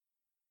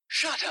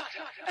Shut up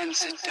and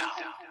sit down.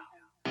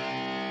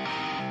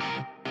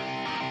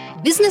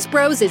 Business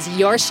Bros is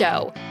your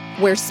show,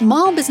 where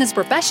small business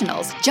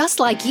professionals just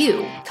like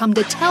you come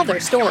to tell their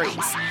stories.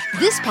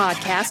 This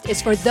podcast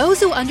is for those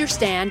who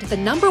understand the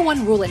number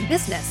one rule in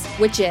business,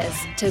 which is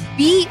to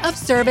be of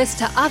service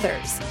to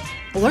others.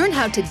 Learn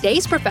how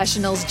today's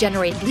professionals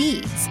generate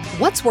leads,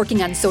 what's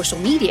working on social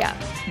media,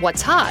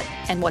 what's hot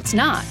and what's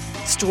not,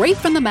 straight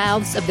from the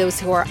mouths of those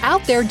who are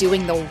out there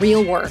doing the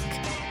real work.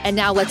 And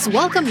now let's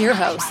welcome your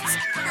hosts,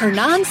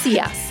 Hernan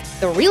Cias,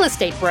 the real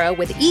estate bro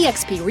with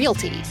eXp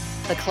Realty,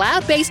 the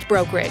cloud-based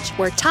brokerage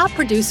where top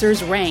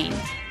producers reign,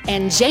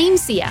 and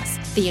James Cias,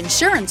 the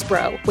insurance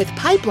bro with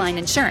Pipeline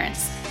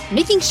Insurance,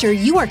 making sure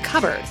you are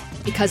covered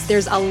because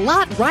there's a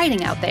lot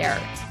riding out there.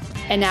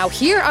 And now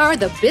here are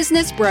the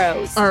Business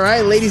Bros. All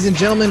right, ladies and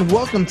gentlemen,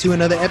 welcome to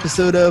another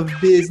episode of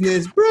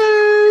Business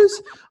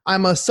Bros.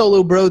 I'm a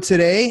solo bro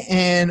today,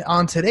 and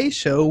on today's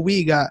show,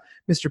 we got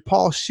Mr.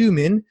 Paul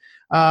Schumann.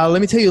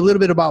 Let me tell you a little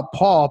bit about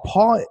Paul.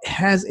 Paul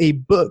has a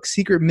book,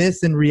 Secret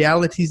Myths and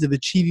Realities of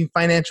Achieving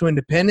Financial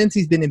Independence.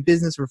 He's been in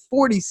business for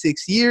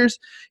 46 years.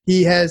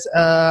 He has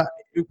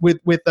with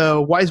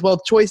Wise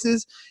Wealth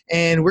Choices,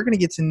 and we're going to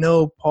get to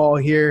know Paul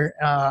here.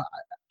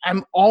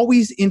 I'm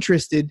always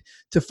interested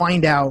to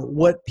find out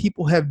what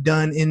people have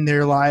done in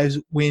their lives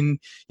when,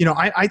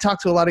 I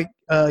talk to a lot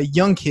of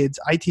young kids.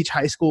 I teach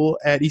high school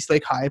at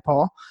Eastlake High,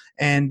 Paul,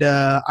 and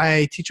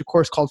I teach a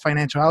course called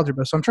Financial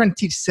Algebra. So I'm trying to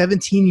teach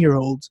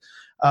 17-year-olds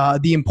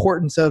the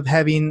importance of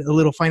having a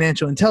little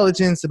financial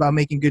intelligence, about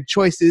making good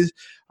choices.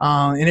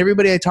 And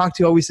everybody I talk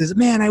to always says,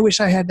 man, I wish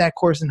I had that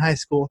course in high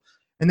school.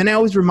 And then I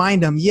always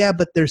remind them, yeah,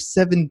 but they're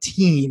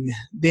 17.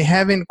 They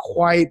haven't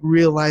quite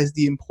realized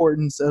the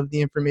importance of the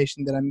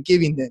information that I'm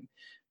giving them.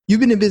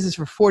 You've been in business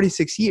for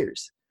 46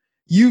 years.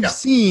 You've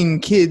seen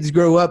kids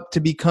grow up to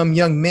become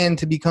young men,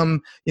 to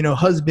become,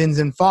 husbands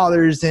and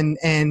fathers and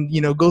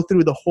go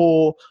through the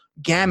whole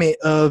gamut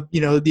of,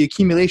 the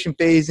accumulation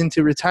phase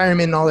into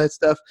retirement and all that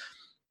stuff.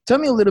 Tell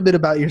me a little bit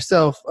about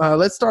yourself.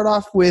 Let's start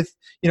off with,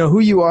 who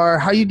you are,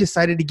 how you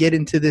decided to get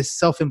into this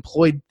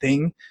self-employed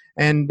thing,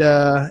 and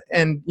tell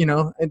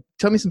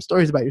me some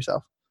stories about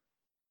yourself.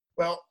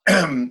 Well,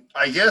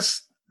 I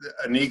guess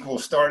an equal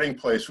starting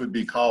place would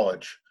be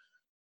college.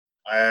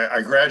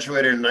 I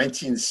graduated in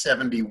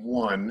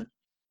 1971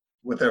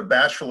 with a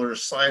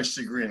bachelor's science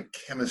degree in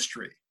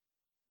chemistry.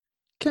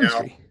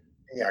 Chemistry?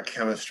 Now,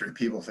 chemistry.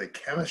 People say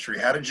chemistry.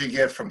 How did you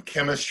get from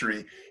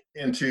chemistry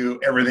into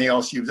everything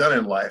else you've done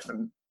in life?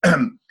 And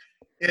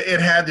it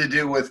had to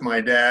do with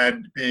my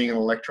dad being an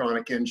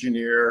electronic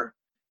engineer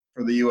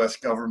for the U.S.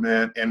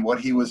 government and what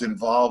he was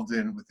involved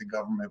in with the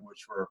government,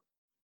 which were,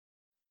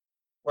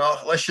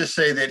 well, let's just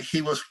say that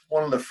he was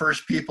one of the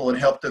first people that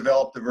helped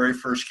develop the very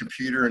first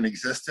computer in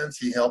existence.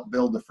 He helped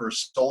build the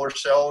first solar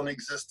cell in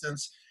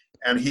existence.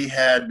 And he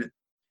had an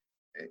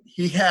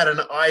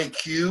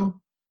IQ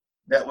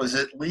that was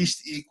at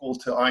least equal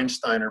to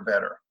Einstein or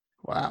better.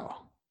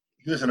 Wow.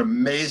 He was an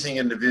amazing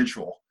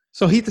individual.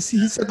 So he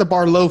set the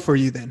bar low for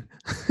you then.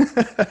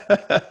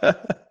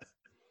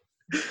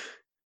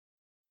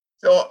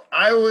 So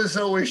I was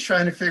always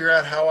trying to figure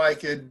out how I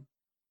could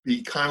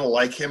be kind of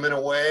like him in a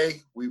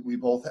way.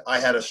 I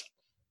had a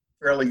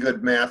fairly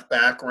good math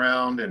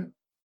background,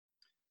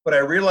 but I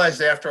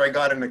realized after I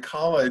got into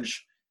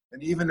college,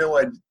 and even though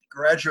I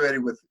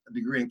graduated with a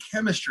degree in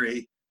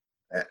chemistry,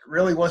 that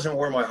really wasn't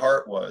where my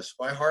heart was.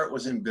 My heart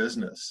was in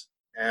business.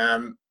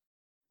 And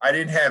I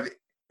didn't have,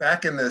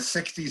 back in the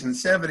 60s and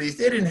 70s,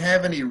 they didn't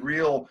have any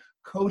real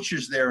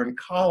coaches there in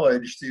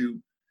college to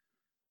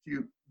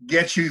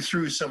get you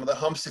through some of the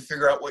humps to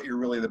figure out what you're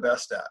really the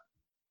best at.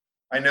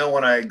 I know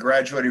when I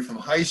graduated from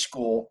high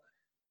school,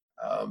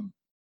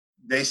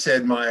 they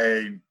said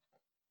my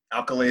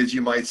accolades,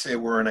 you might say,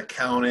 were in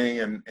accounting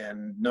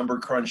and number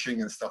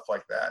crunching and stuff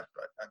like that,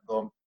 but I'm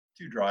going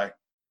too dry.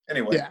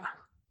 Anyway,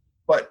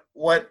 But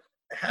what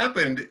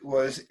happened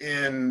was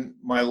in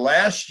my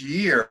last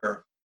year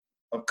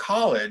of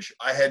college,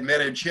 I had met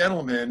a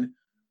gentleman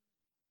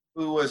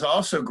who was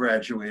also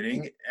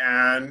graduating,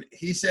 and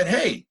he said,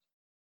 hey,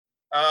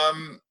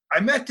 I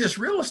met this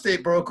real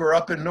estate broker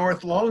up in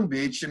North Long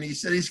Beach, and he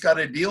said he's got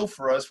a deal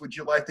for us. Would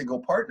you like to go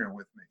partner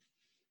with me?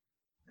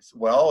 I said,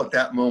 well, at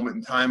that moment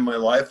in time in my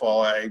life,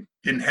 I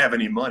didn't have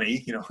any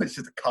money. It's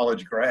just a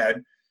college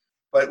grad.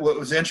 But what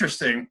was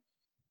interesting,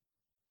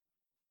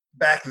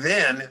 back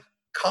then,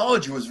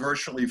 college was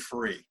virtually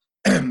free.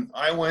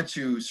 I went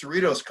to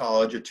Cerritos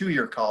College, a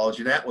 2-year college,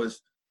 and that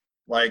was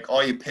like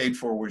all you paid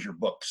for was your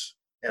books.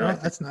 And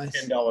that's nice.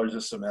 $10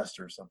 a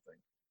semester or something.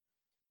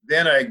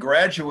 Then I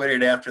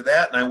graduated after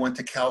that, and I went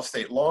to Cal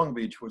State Long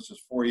Beach, which is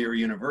a 4-year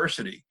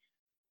university.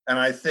 And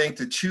I think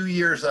the 2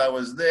 years I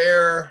was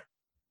there,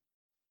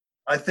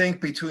 I think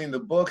between the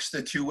books,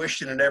 the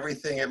tuition, and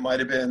everything, it might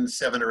have been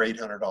 $700 or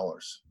 $800.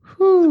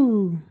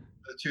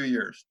 The 2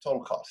 years,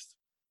 total cost.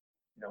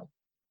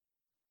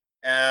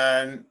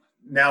 And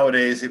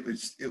nowadays, it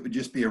would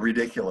just be a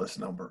ridiculous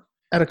number.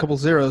 Add a couple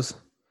zeros.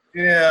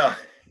 Yeah,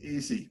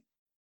 easy.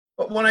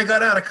 But when I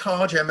got out of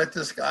college, I met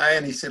this guy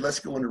and he said, let's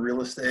go into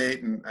real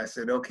estate. And I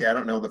said, okay, I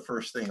don't know the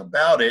first thing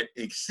about it,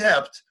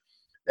 except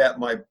that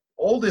my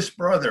oldest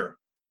brother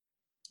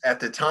at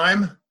the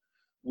time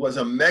was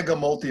a mega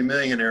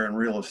multimillionaire in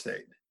real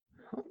estate.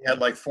 He had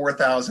like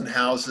 4,000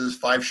 houses,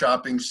 5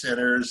 shopping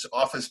centers,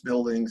 office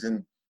buildings,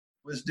 and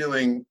was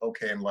doing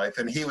okay in life.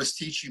 And he was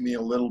teaching me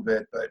a little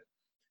bit, but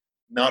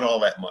not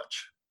all that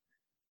much.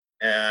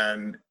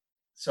 And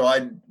so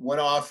I went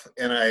off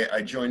and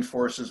I joined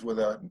forces with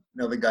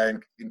another guy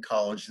in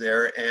college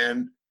there.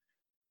 And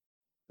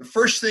the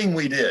first thing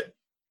we did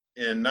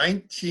in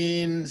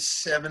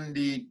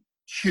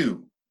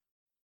 1972,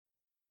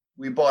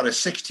 we bought a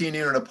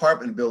 16-unit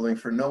apartment building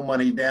for no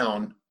money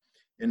down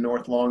in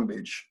North Long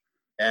Beach.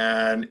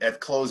 And at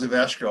close of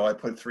escrow, I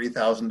put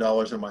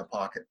 $3,000 in my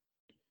pocket.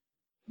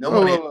 No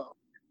money.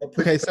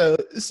 Okay, so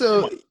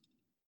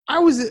I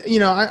was,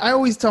 I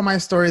always tell my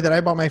story that I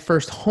bought my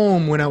first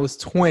home when I was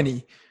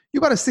 20.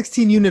 You bought a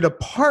 16-unit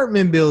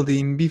apartment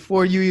building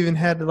before you even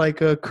had like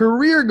a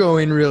career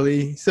going,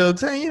 really. So,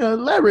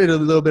 elaborate a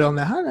little bit on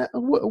that.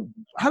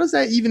 How does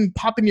that even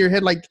pop into your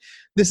head? Like,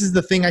 this is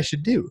the thing I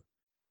should do.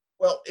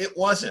 Well, it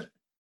wasn't.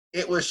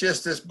 It was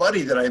just this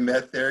buddy that I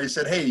met there. He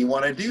said, hey, you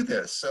want to do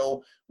this?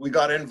 So we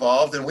got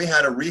involved and we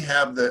had to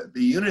rehab the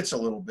units a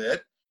little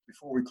bit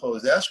before we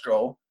closed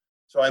escrow.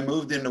 So I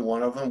moved into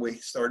one of them. We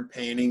started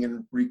painting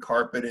and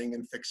recarpeting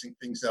and fixing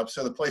things up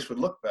so the place would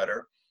look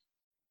better.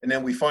 And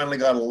then we finally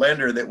got a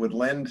lender that would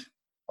lend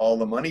all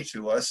the money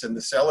to us. And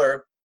the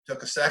seller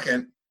took a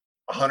second,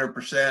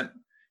 100%.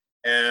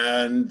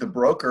 And the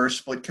broker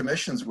split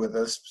commissions with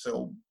us.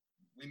 So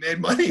we made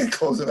money at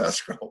close of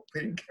escrow. We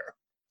didn't care.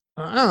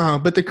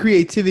 But the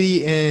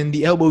creativity and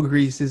the elbow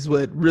grease is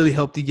what really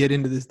helped you get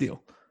into this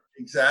deal.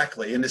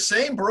 Exactly. And the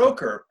same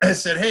broker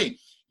said, hey,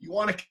 you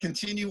want to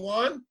continue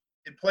on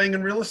in playing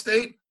in real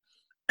estate?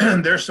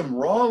 There's some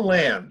raw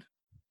land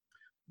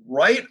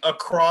right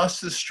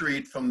across the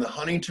street from the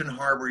Huntington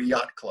Harbor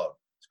Yacht Club.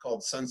 It's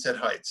called Sunset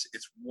Heights.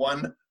 It's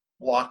 1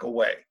 block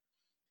away.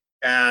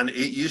 And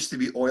it used to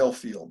be oil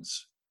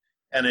fields.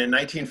 And in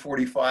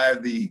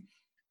 1945, the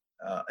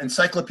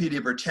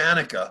Encyclopedia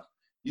Britannica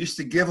used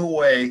to give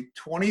away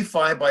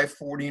 25 by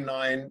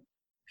 49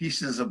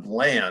 pieces of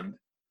land.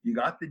 You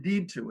got the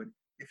deed to it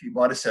if you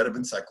bought a set of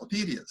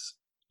encyclopedias.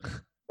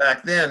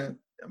 Back then,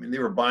 I mean, they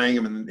were buying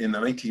them in the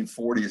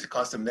 1940s. It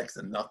cost them next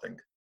to nothing.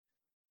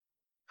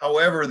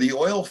 However, the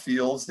oil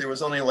fields, there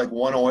was only like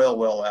 1 oil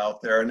well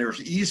out there, and there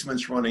was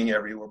easements running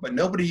everywhere, but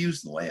nobody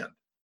used the land.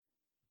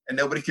 And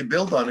nobody could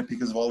build on it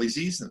because of all these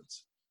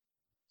easements.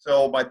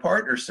 So my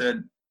partner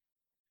said,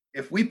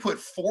 if we put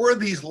 4 of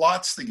these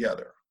lots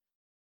together,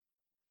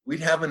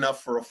 we'd have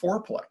enough for a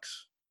 4-plex.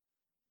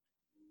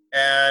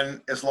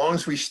 And as long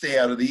as we stay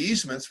out of the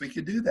easements, we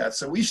could do that.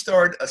 So we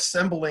started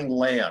assembling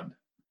land.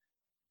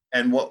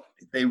 And what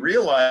they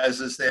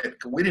realized is that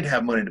we didn't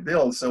have money to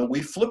build, so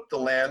we flipped the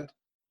land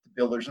to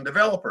builders and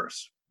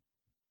developers.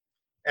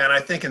 And I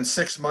think in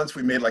 6 months,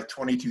 we made like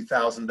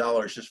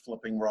 $22,000 just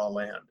flipping raw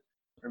land.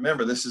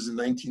 Remember, this is in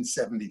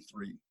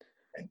 1973.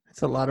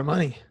 That's a lot of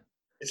money.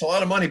 It's a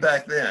lot of money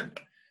back then.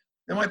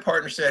 Then my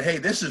partner said, hey,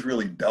 this is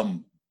really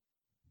dumb.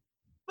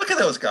 Look at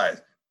those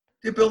guys.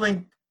 They're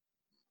building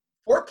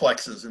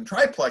 4-plexes and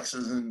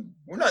triplexes, and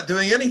we're not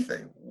doing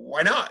anything.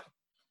 Why not?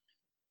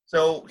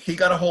 So he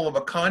got a hold of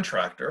a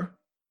contractor,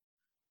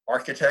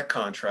 architect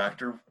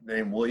contractor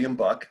named William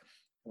Buck.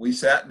 We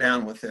sat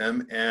down with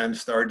him and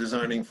started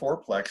designing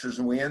 4-plexes,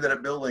 and we ended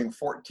up building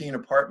 14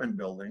 apartment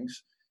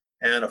buildings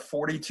and a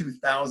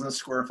 42,000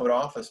 square foot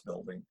office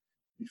building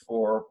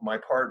before my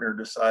partner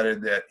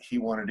decided that he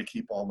wanted to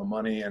keep all the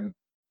money and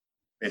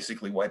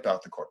basically wipe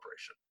out the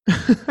corporation.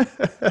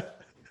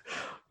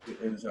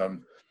 It was,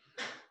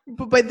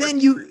 But by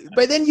then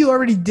you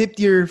already dipped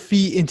your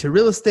feet into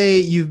real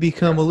estate. You've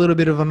become a little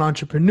bit of an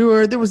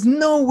entrepreneur. There was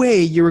no way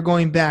you were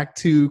going back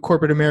to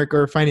corporate America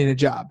or finding a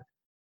job.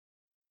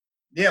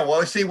 Yeah,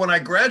 well, see, when I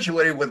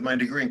graduated with my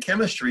degree in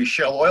chemistry,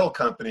 Shell Oil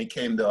Company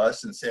came to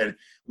us and said,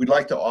 we'd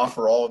like to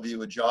offer all of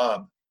you a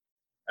job.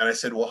 And I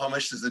said, well, how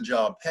much does the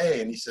job pay?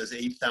 And he says,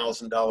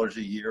 $8,000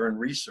 a year in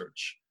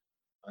research.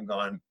 I'm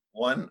going,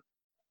 1,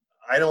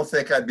 I don't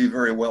think I'd be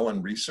very well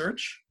in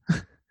research.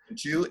 And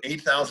 2,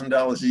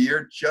 $8,000 a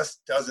year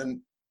just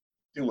doesn't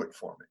do it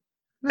for me.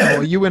 No,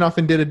 well, you went off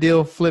and did a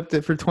deal, flipped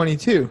it for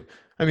 22.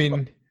 I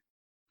mean,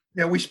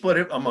 yeah, we split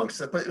it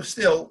amongst it, but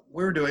still,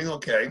 we were doing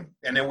okay.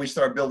 And then we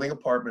started building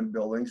apartment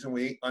buildings, and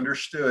we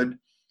understood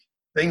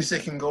things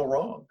that can go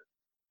wrong.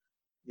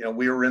 You know,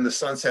 we were in the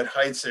Sunset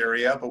Heights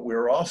area, but we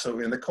were also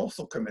in the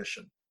Coastal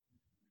Commission.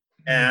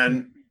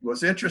 And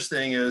what's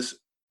interesting is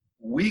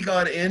we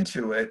got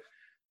into it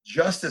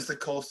just as the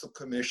Coastal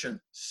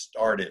Commission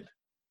started.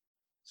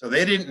 So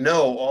they didn't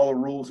know all the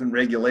rules and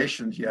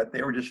regulations yet.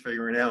 They were just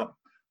figuring out.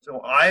 So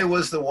I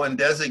was the one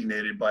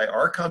designated by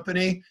our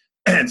company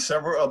and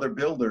several other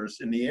builders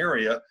in the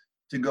area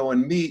to go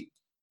and meet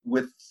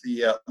with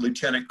the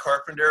Lieutenant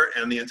Carpenter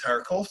and the entire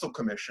Coastal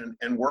Commission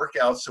and work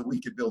out so we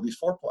could build these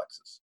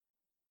 4-plexes.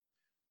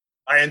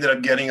 I ended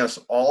up getting us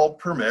all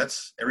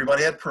permits.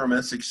 Everybody had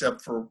permits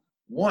except for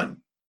one.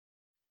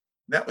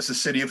 That was the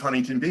city of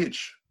Huntington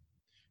Beach.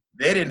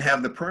 They didn't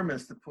have the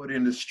permits to put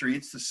in the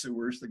streets, the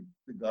sewers,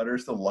 the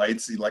gutters, the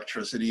lights, the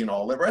electricity, and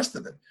all the rest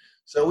of it.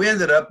 So we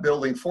ended up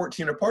building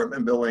 14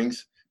 apartment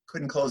buildings,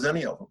 couldn't close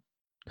any of them.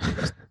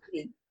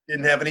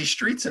 Didn't have any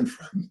streets in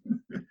front.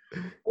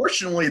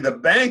 Fortunately, the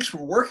banks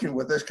were working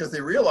with us because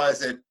they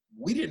realized that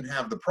we didn't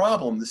have the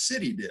problem, the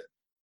city did.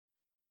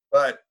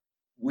 But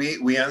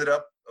we ended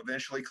up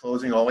eventually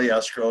closing all the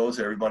escrows.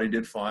 Everybody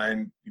did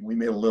fine. We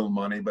made a little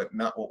money, but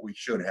not what we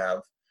should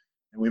have.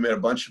 And we made a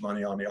bunch of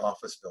money on the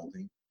office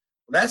building.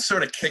 That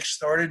sort of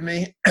kick-started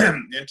me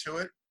into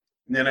it.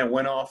 And then I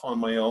went off on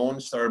my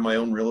own, started my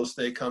own real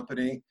estate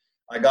company.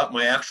 I got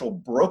my actual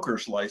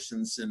broker's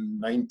license in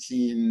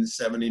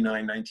 1979,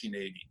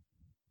 1980.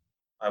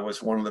 I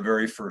was one of the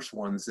very first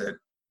ones that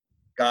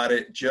got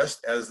it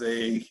just as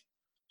they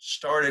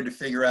started to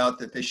figure out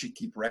that they should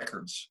keep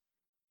records.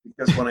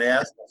 Because when I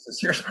asked him, I says,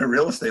 here's my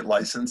real estate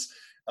license.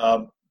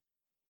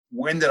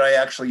 When did I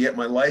actually get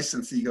my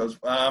license? He goes,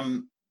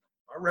 our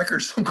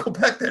records don't go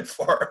back that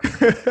far.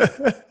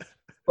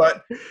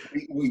 But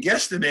we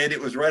guesstimated it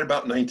was right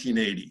about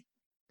 1980,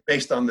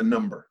 based on the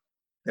number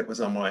that was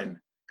on mine,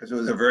 because it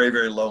was a very,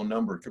 very low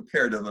number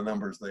compared to the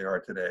numbers they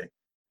are today.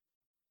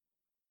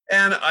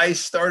 And I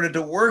started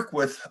to work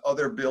with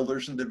other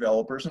builders and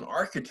developers and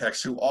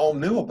architects who all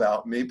knew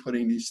about me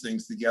putting these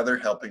things together,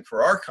 helping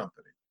for our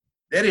company.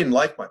 They didn't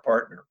like my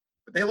partner,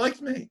 but they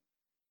liked me.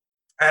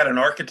 I had an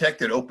architect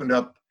that opened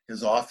up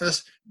his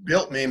office,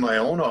 built me my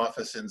own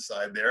office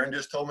inside there, and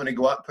just told me to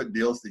go out and put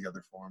deals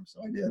together for him.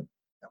 So I did.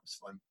 That was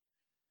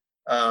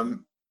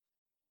fun.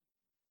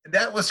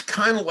 That was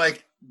kind of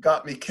like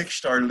got me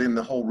kickstarted in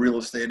the whole real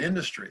estate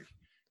industry.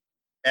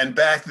 And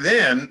back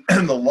then,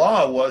 the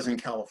law was in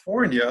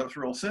California, it was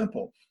real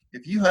simple.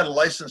 If you had a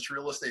licensed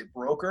real estate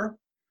broker,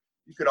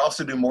 you could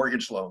also do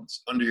mortgage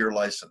loans under your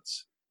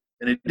license.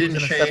 And it didn't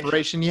change.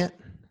 Separation yet?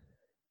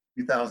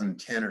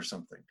 2010 or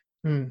something.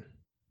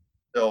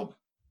 So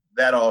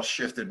that all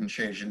shifted and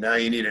changed. And now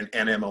you need an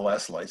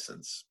NMLS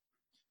license.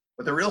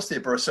 But the real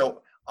estate broker,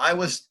 so I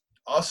was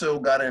also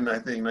got in, I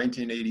think,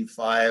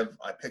 1985.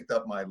 I picked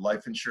up my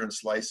life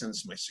insurance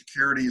license, my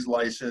securities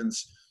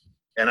license,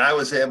 and I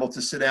was able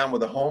to sit down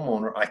with a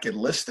homeowner. I could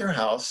list their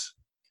house,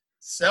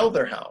 sell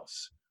their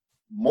house,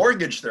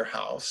 mortgage their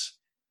house,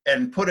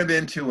 and put them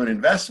into an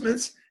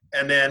investments,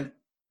 and then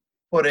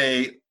put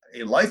a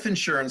life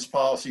insurance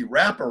policy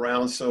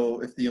wraparound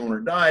so if the owner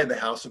died, the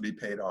house would be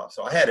paid off.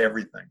 So I had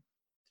everything.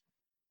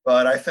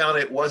 But I found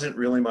it wasn't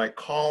really my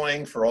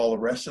calling for all the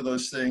rest of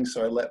those things.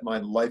 So I let my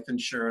life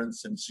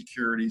insurance and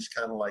securities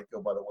kind of like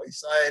go by the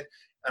wayside.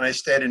 And I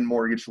stayed in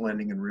mortgage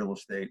lending and real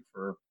estate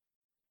for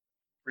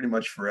pretty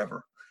much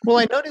forever. Well,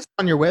 I noticed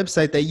on your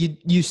website that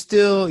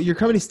your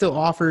company still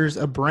offers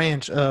a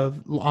branch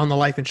on the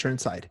life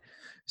insurance side.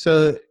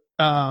 So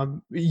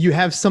you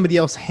have somebody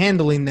else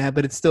handling that,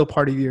 but it's still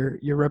part of your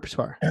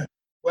repertoire.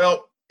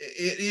 Well,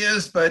 it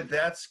is, but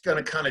that's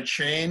going to kind of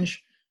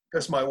change.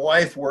 Because my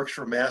wife works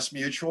for Mass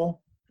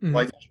Mutual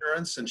Life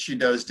Insurance, and she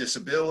does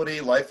disability,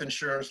 life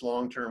insurance,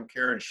 long-term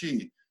care, and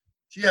she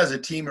has a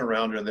team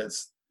around her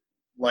that's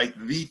like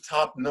the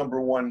top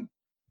 #1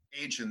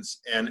 agents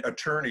and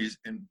attorneys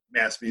in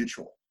Mass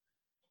Mutual,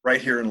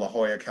 right here in La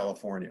Jolla,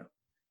 California.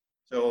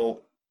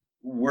 So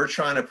we're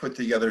trying to put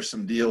together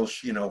some deals,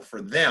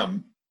 for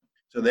them,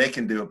 so they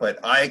can do it. But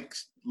I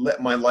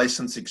let my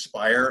license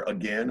expire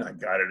again. I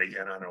got it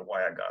again. I don't know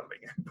why I got it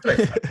again, but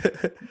I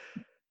got it.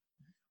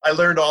 I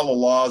learned all the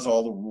laws,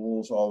 all the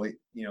rules,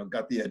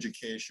 got the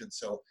education.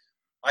 So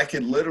I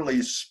could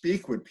literally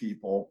speak with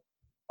people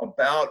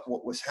about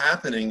what was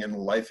happening in the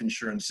life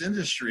insurance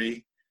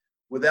industry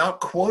without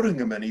quoting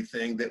them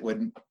anything that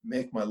would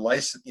make my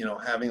license,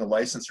 having a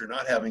license or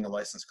not having a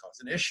license cause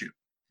an issue.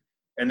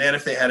 And then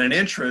if they had an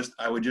interest,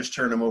 I would just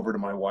turn them over to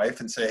my wife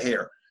and say,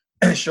 here,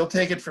 she'll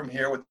take it from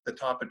here with the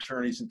top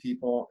attorneys and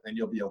people, and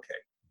you'll be okay.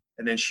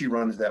 And then she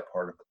runs that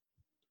part of it.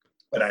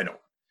 But I don't.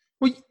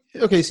 Well,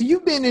 okay, so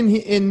you've been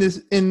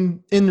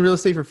in real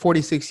estate for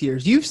 46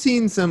 years. You've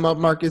seen some up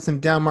markets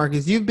and down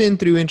markets. You've been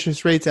through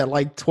interest rates at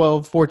like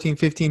 12, 14,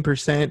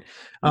 15%.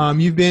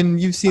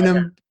 You've seen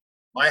them.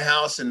 My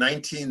house in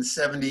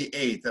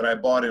 1978 that I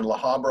bought in La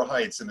Habra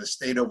Heights, in a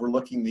state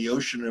overlooking the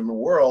ocean in the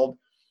world,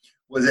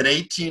 was at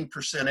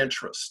 18%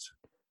 interest.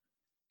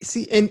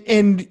 See,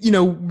 and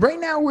right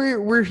now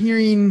we're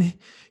hearing,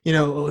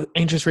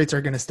 interest rates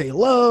are going to stay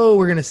low.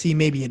 We're going to see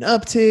maybe an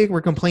uptick.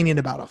 We're complaining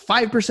about a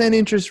 5%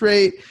 interest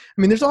rate. I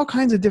mean, there's all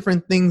kinds of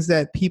different things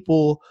that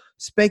people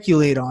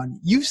speculate on.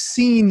 You've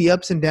seen the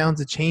ups and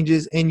downs of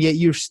changes, and yet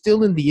you're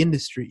still in the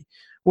industry.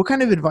 What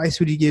kind of advice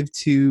would you give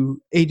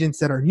to agents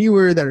that are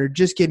newer, that are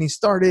just getting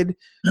started,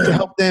 to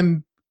help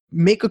them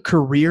make a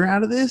career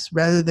out of this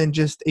rather than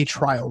just a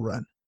trial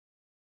run?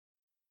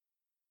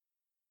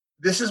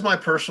 This is my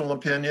personal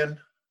opinion.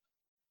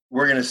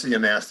 We're going to see a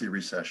nasty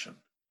recession.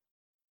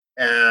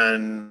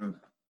 And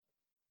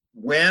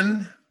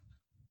when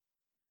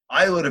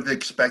I would have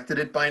expected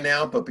it by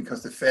now, but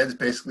because the Feds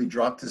basically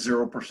dropped to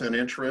 0%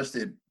 interest,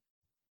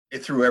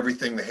 it threw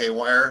everything the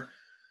haywire.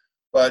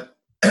 But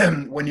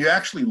when you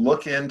actually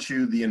look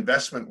into the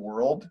investment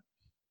world,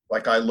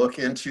 like I look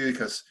into,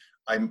 because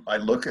I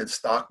look at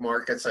stock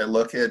markets, I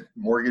look at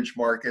mortgage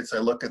markets, I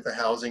look at the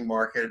housing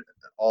market,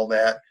 all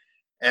that.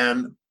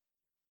 And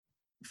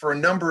for a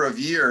number of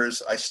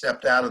years, I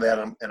stepped out of that,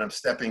 and I'm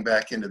stepping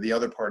back into the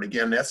other part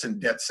again. That's in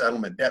debt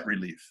settlement, debt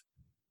relief,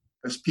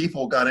 because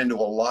people got into a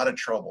lot of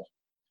trouble.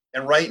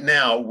 And right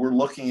now, we're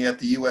looking at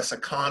the U.S.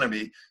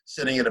 economy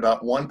sitting at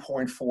about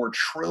 $1.4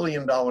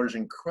 trillion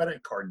in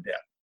credit card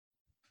debt.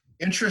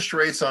 Interest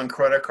rates on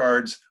credit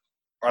cards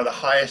are the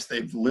highest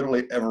they've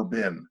literally ever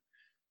been.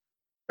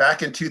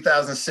 Back in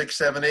 2006,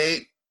 7,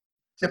 8,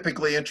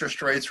 typically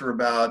interest rates were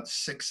about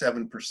 6,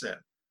 7%. The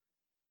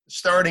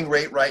starting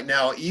rate right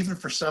now, even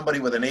for somebody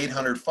with an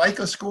 800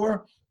 FICO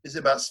score, is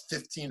about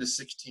 15 to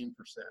 16%.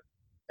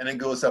 And it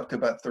goes up to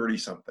about 30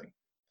 something.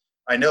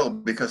 I know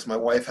because my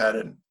wife had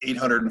an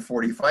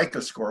 840 FICO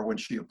score when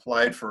she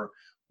applied for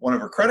one of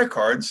her credit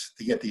cards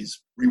to get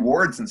these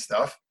rewards and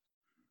stuff.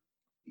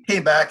 It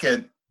came back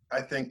at,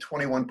 I think,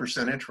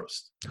 21%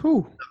 interest.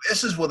 Ooh.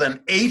 This is with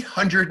an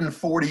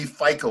 840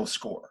 FICO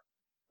score.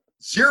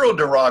 0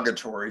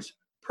 derogatories,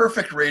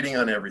 perfect rating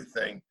on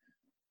everything.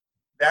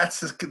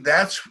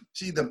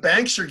 See, the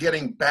banks are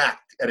getting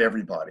back at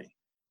everybody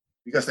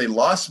because they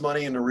lost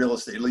money in the real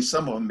estate. At least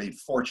some of them made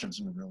fortunes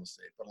in the real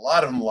estate, but a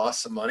lot of them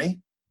lost some money.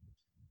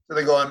 So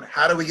they're going,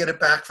 how do we get it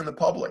back from the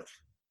public?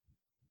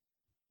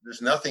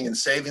 There's nothing in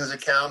savings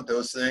account,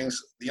 those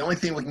things. The only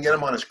thing we can get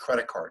them on is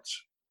credit cards.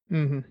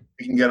 Mm-hmm.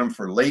 We can get them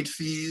for late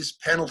fees,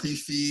 penalty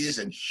fees,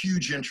 and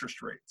huge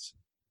interest rates.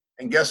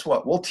 And guess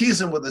what? We'll tease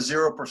them with a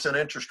 0%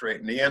 interest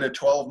rate. In the end of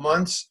 12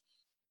 months,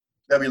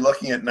 they'll be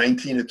looking at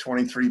 19 to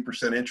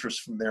 23%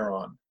 interest from there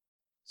on.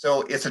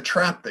 So it's a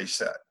trap they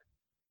set.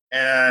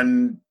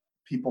 And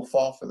people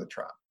fall for the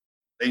trap.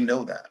 They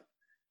know that.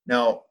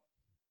 Now,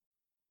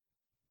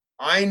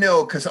 I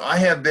know because I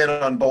have been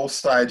on both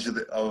sides of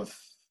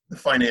the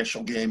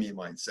financial game, you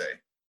might say.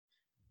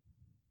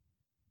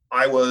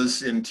 I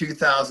was in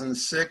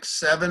 2006,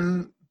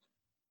 7,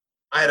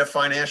 I had a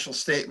financial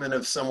statement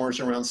of somewhere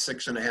around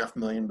 $6.5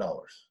 million.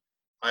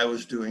 I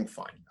was doing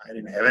fine. I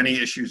didn't have any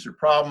issues or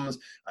problems.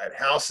 I had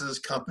houses,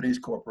 companies,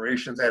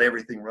 corporations, I had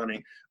everything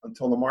running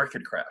until the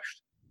market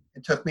crashed.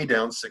 It took me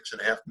down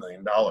 $6.5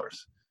 million.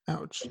 Ouch.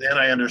 And then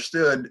I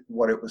understood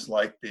what it was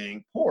like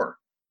being poor.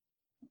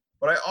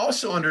 But I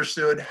also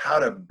understood how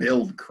to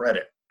build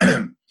credit.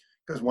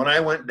 Because when I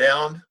went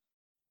down,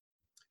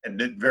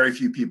 and very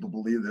few people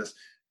believe this,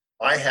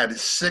 I had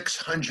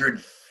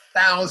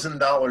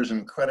 $600,000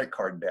 in credit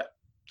card debt.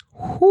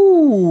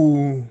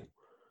 Ooh.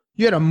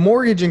 You had a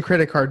mortgage and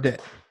credit card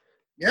debt.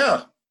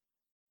 Yeah.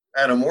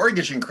 I had a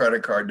mortgage and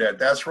credit card debt.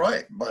 That's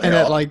right. But And I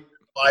at had like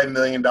 $5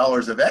 million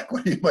of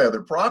equity in my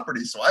other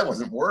property, so I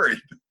wasn't worried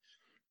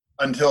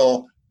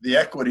until the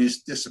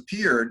equities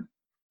disappeared.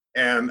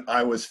 And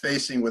I was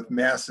facing with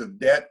massive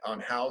debt on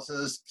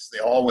houses because they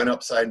all went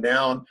upside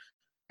down.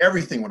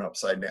 Everything went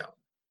upside down.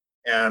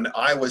 And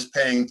I was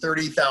paying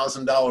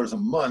 $30,000 a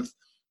month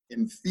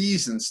in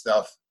fees and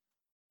stuff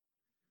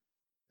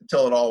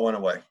until it all went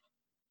away.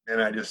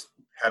 And I just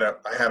had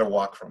to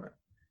walk from it.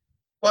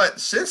 But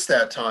since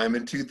that time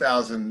in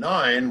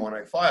 2009, when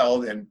I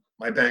filed and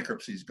my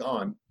bankruptcy's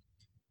gone,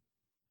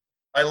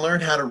 I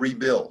learned how to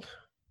rebuild.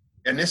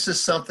 And this is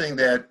something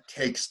that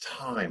takes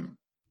time.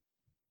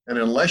 And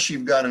unless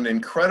you've got an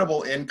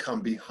incredible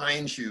income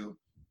behind you,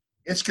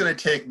 it's going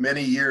to take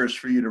many years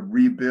for you to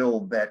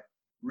rebuild that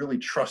really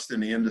trust in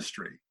the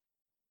industry.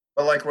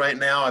 But like right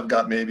now, I've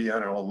got maybe,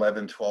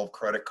 11, 12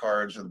 credit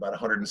cards with about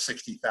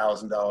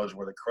 $160,000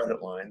 worth of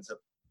credit lines. Of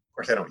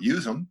course, I don't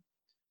use them.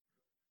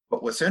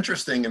 But what's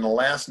interesting, in the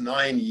last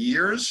 9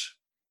 years,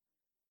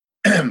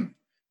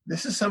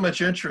 this is how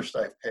much interest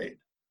I've paid.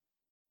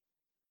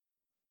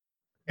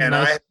 And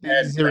nice. I've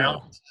had Zero.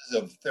 balances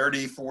of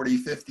 30, 40,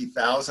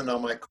 50,000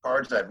 on my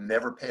cards. I've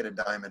never paid a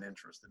dime in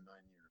interest in 9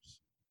 years.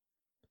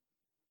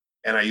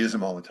 And I use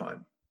them all the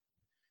time.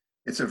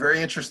 It's a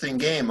very interesting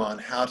game on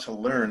how to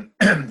learn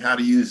how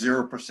to use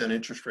 0%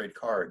 interest rate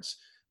cards,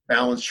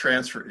 balance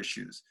transfer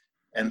issues,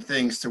 and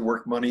things to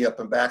work money up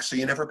and back so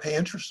you never pay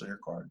interest on your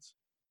cards.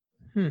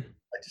 I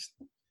just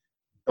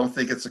don't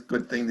think it's a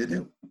good thing to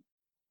do.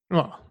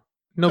 Well,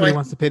 nobody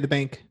wants to pay the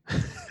bank.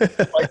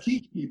 I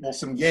teach people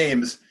some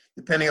games,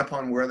 depending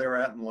upon where they're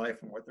at in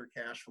life and what their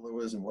cash flow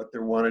is and what they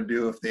want to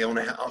do, if they own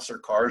a house or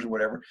cars or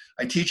whatever.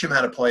 I teach them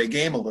how to play a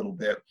game a little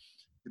bit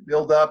to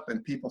build up,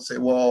 and people say,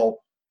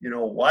 well,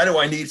 why do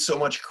I need so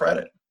much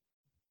credit?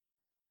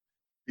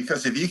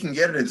 Because if you can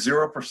get it at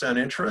 0%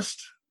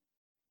 interest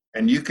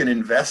and you can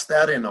invest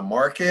that in a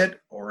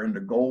market or into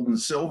gold and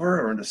silver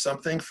or into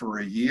something for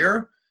a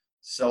year,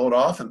 sell it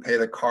off and pay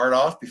the card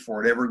off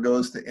before it ever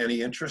goes to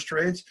any interest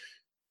rates,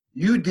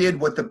 you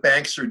did what the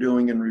banks are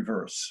doing in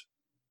reverse.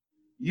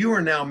 You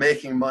are now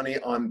making money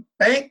on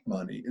bank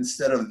money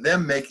instead of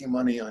them making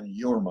money on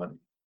your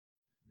money.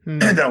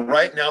 Now,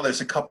 right now,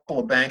 there's a couple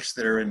of banks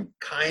that are in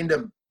kind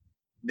of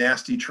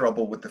nasty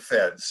trouble with the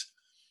feds.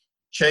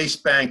 Chase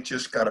Bank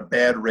just got a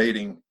bad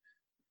rating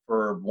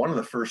for one of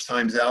the first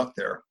times out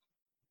there.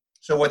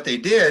 So what they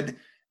did,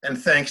 and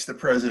thanks to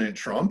President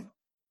Trump,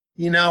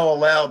 he now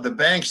allowed the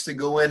banks to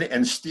go in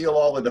and steal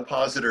all the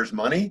depositors'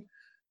 money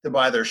to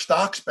buy their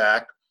stocks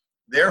back,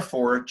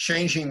 therefore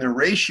changing the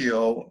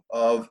ratio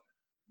of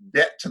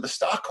debt to the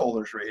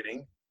stockholders'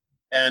 rating,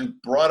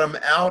 and brought them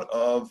out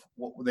of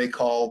what they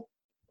call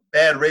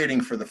bad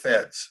rating for the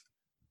feds.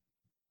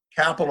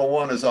 Capital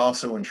One is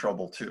also in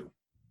trouble too.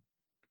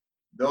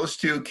 Those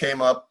two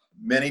came up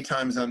many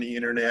times on the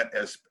internet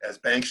as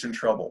banks in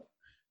trouble.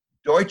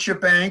 Deutsche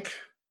Bank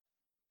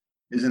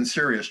is in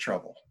serious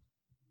trouble.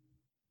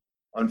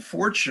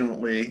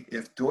 Unfortunately,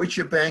 if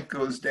Deutsche Bank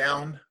goes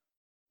down,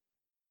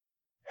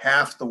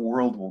 half the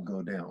world will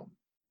go down.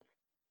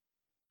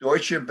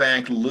 Deutsche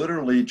Bank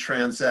literally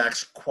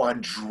transacts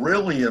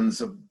quadrillions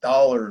of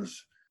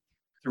dollars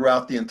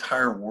throughout the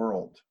entire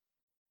world.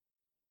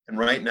 And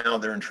right now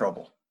they're in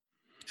trouble.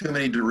 Too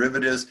many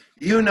derivatives.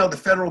 Even though the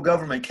federal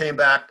government came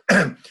back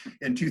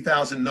in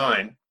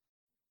 2009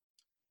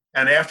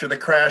 and after the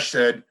crash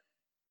said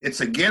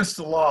it's against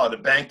the law to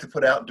bank to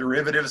put out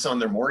derivatives on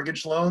their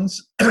mortgage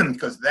loans,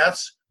 because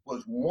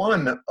was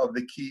one of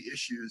the key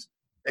issues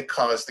that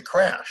caused the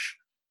crash,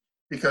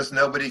 because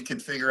nobody could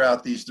figure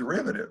out these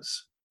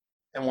derivatives.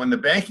 And when the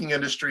banking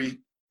industry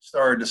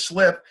started to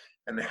slip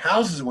and the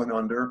houses went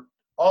under,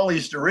 all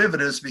these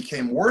derivatives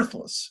became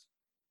worthless,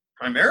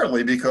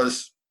 primarily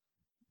because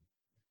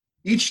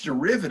each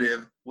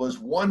derivative was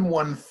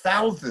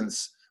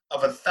 1/1000th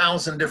of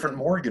 1,000 different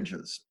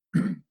mortgages.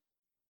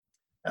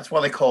 That's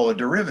why they call it a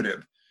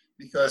derivative,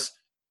 because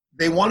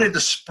they wanted to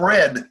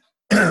spread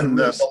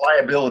the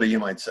liability, you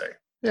might say.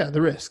 Yeah,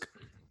 the risk.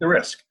 The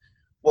risk.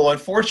 Well,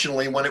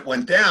 unfortunately, when it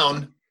went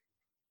down,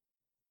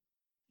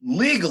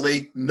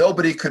 legally,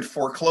 nobody could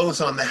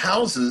foreclose on the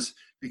houses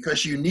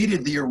because you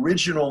needed the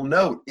original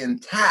note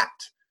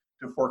intact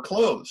to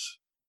foreclose.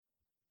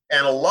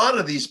 And a lot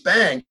of these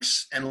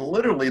banks, and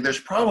literally there's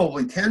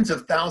probably tens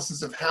of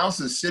thousands of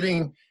houses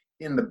sitting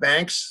in the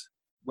bank's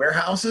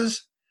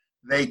warehouses,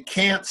 they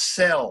can't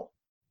sell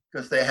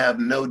because they have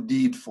no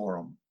deed for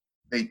them.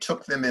 They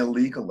took them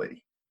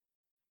illegally.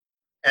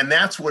 And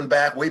that's when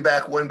way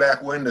back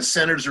when the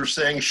senators were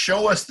saying,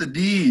 show us the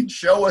deed,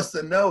 show us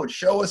the note,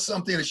 show us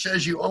something that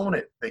says you own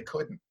it. They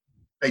couldn't.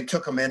 They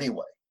took them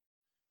anyway.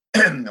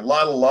 A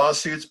lot of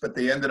lawsuits, but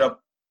they ended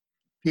up,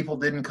 people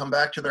didn't come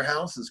back to their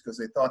houses because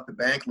they thought the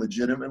bank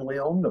legitimately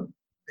owned them.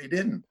 They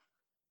didn't.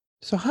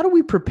 So how do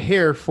we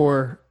prepare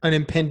for an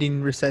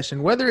impending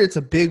recession, whether it's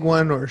a big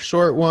one or a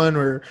short one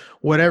or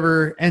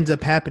whatever ends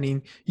up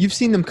happening? You've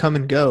seen them come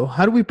and go.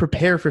 How do we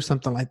prepare for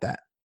something like that?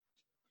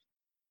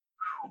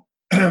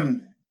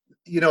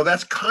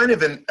 That's kind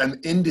of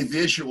an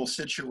individual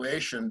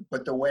situation,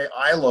 but the way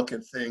I look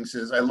at things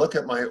is I look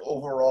at my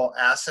overall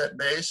asset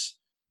base.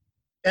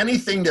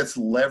 Anything that's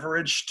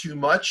leveraged too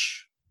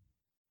much,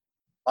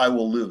 I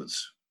will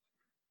lose.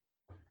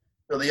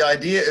 So the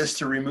idea is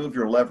to remove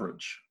your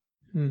leverage.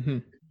 Mm-hmm.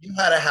 If you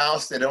had a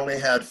house that only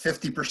had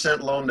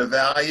 50% loan to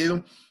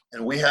value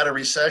and we had a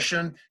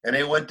recession and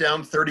it went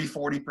down 30,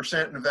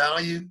 40% in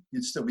value,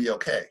 you'd still be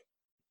okay.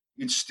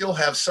 You'd still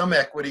have some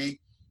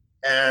equity,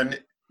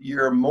 and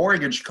your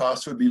mortgage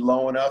costs would be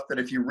low enough that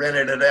if you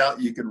rented it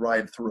out, you could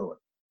ride through it.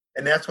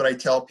 And that's what I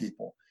tell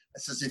people. I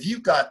says, if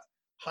you've got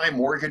high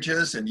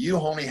mortgages and you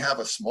only have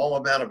a small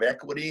amount of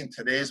equity in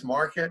today's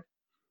market,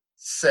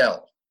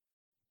 sell.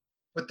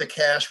 Put the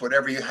cash,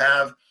 whatever you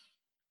have.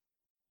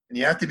 And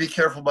you have to be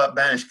careful about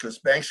banks, because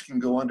banks can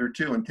go under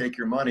too and take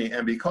your money.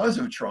 And because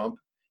of Trump,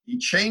 he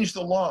changed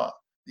the law.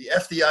 The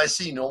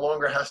FDIC no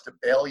longer has to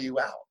bail you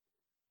out.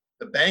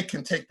 The bank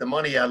can take the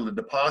money out of the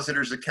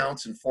depositors'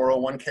 accounts and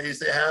 401ks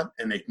they have,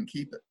 and they can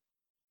keep it.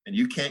 And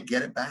you can't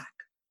get it back.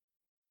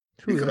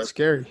 Ooh, that's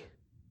scary.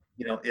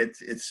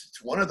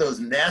 It's one of those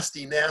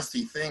nasty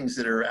things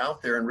that are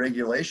out there in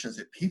regulations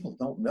that people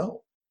don't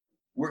know.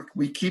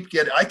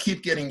 I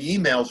keep getting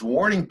emails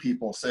warning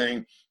people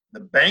saying,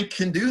 the bank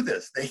can do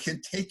this. They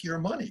can take your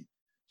money,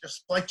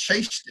 just like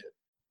Chase did,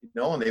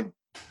 and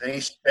they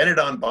spent it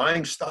on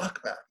buying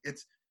stock back.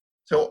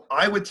 So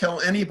I would tell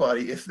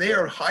anybody, if they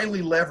are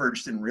highly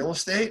leveraged in real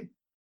estate,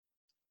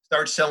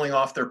 start selling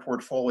off their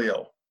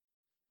portfolio.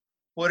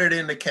 Put it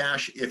into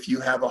cash. If you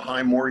have a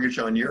high mortgage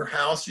on your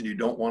house and you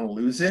don't want to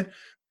lose it,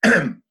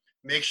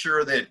 make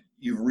sure that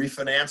you've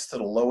refinanced to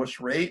the lowest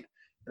rate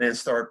and then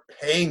start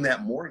paying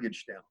that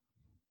mortgage down.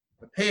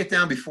 But pay it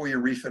down before you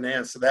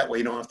refinance, so that way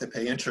you don't have to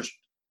pay interest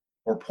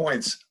or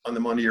points on the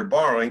money you're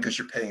borrowing because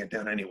you're paying it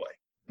down anyway.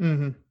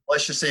 Mm-hmm.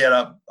 Let's just say you had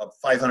a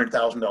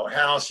 $500,000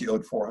 house, you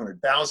owed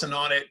 $400,000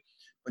 on it,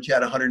 but you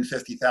had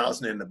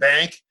 $150,000 in the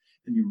bank,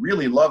 and you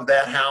really love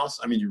that house.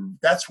 I mean,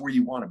 that's where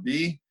you want to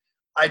be.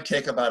 I'd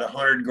take about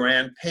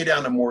 $100,000, pay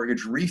down the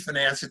mortgage,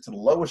 refinance it to the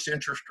lowest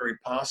interest rate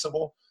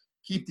possible,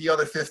 keep the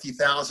other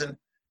 $50,000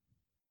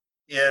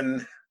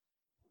 in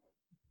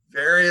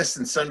various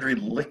and sundry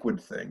liquid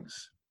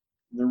things.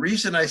 The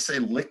reason I say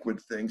liquid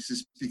things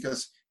is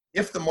because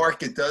if the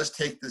market does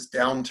take this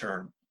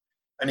downturn,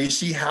 and you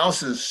see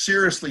houses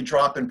seriously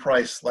drop in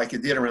price like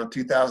it did around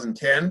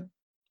 2010,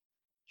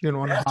 You don't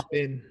want to hop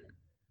in.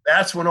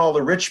 that's when all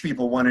the rich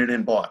people went in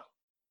and bought.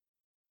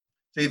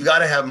 So you've got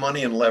to have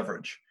money and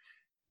leverage.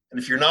 And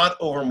if you're not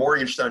over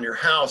mortgaged on your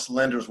house,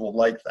 lenders will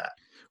like that.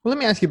 Well, let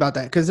me ask you about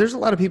that, because there's a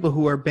lot of people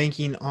who are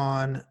banking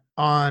on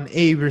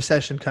a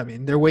recession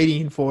coming. They're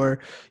waiting for,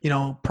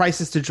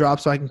 prices to drop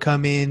so I can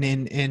come in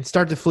and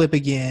start to flip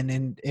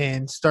again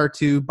and start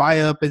to buy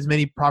up as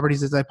many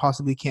properties as I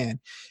possibly can.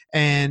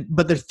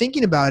 But they're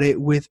thinking about it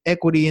with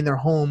equity in their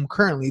home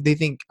currently. They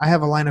think, I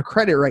have a line of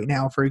credit right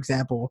now, for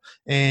example,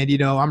 and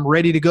I'm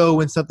ready to go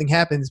when something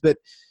happens. But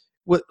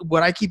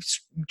what I keep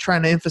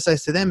trying to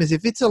emphasize to them is,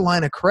 if it's a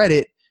line of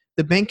credit,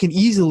 the bank can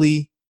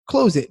easily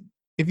close it.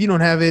 If you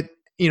don't have it,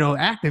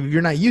 active, if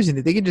you're not using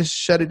it, they can just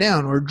shut it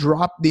down or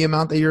drop the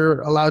amount that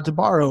you're allowed to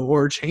borrow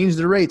or change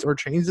the rates or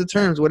change the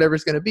terms, whatever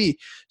it's going to be.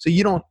 So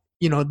you don't,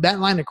 that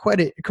line of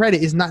credit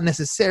is not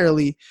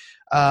necessarily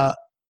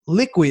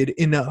liquid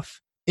enough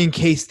in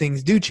case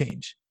things do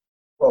change.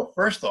 Well,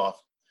 first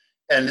off,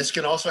 and this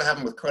can also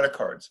happen with credit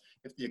cards.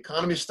 If the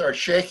economy starts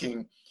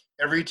shaking,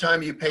 every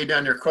time you pay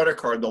down your credit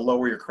card, they'll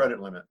lower your credit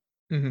limit.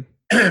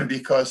 Mm-hmm.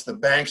 Because the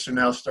banks are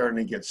now starting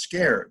to get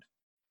scared.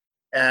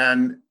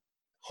 And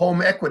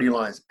home equity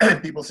lines,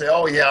 people say,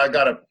 oh yeah, I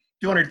got a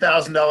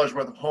 $200,000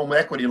 worth of home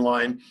equity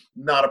line.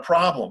 Not a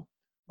problem.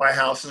 My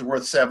house is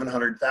worth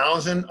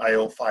 $700,000. I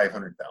owe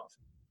 $500,000.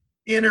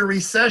 In a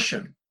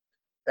recession,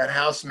 that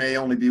house may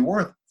only be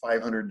worth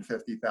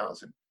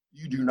 $550,000.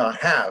 You do not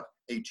have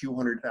a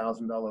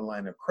 $200,000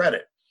 line of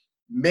credit.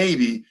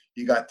 Maybe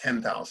you got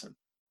 $10,000.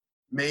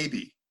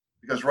 Maybe.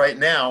 Because right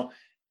now,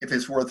 if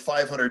it's worth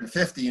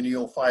 $550 and you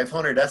owe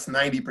 $500, that's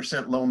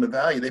 90% loan to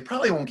value. They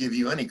probably won't give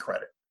you any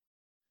credit.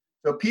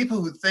 So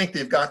people who think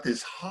they've got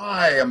this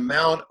high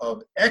amount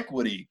of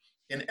equity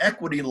in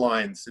equity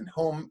lines and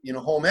home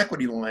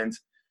equity lines,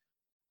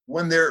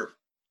 when their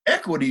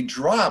equity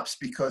drops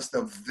because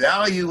the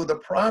value of the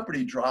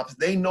property drops,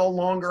 they no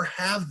longer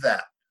have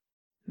that.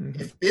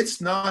 Mm-hmm. If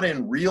it's not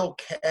in real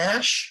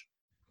cash,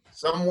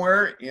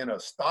 somewhere in a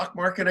stock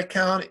market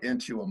account,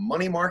 into a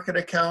money market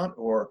account,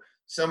 or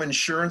some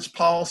insurance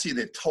policy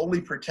that totally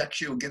protects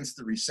you against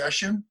the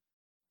recession,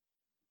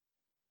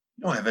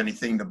 you don't have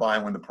anything to buy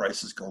when the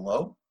prices go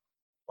low.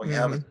 Well, you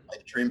have a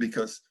pipe dream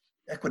because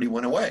equity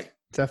went away.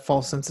 It's that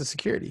false sense of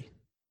security.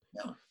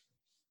 Yeah.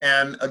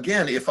 And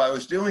again, if I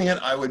was doing it,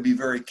 I would be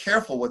very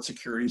careful what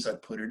securities I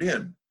put it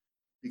in,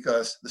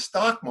 because the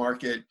stock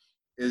market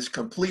is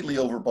completely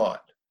overbought.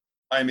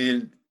 I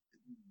mean,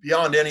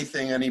 beyond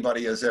anything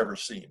anybody has ever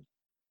seen.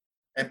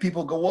 And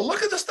people go, well,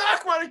 look at the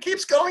stock market. It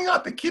keeps going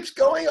up. It keeps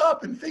going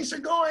up and things are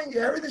going,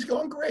 everything's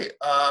going great.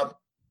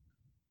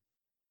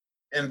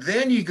 And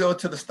then you go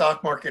to the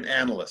stock market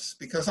analysts,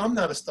 because I'm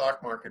not a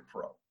stock market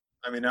pro.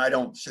 I mean, I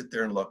don't sit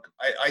there and look.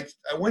 I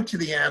went to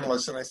the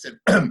analyst and I said,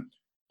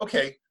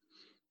 okay,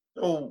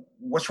 so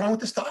what's wrong with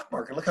the stock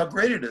market? Look how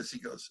great it is. He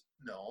goes,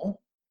 no.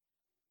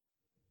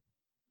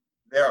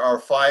 There are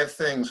 5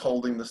 things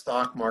holding the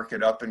stock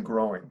market up and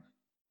growing.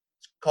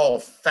 It's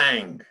called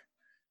FANG.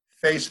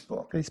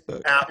 Facebook,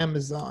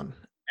 Amazon,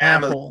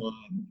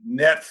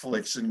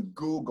 Netflix, and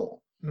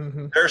Google.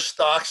 Mm-hmm. Their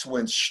stocks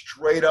went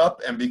straight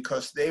up, and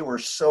because they were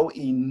so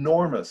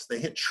enormous, they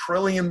hit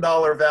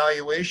trillion-dollar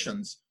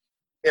valuations,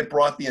 it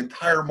brought the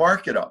entire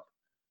market up.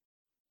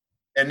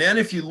 And then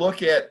if you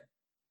look at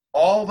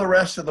all the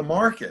rest of the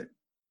market,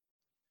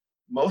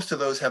 most of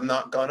those have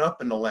not gone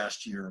up in the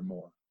last year or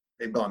more.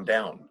 They've gone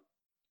down.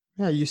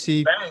 Yeah, you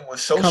see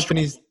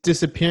companies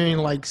disappearing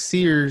like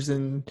Sears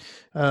and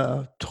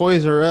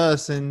Toys R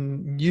Us,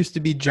 and used to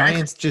be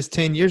giants just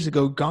 10 years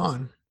ago,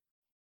 gone.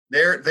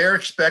 They're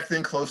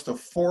expecting close to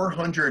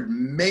 400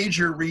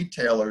 major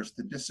retailers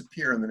to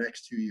disappear in the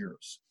next 2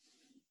 years.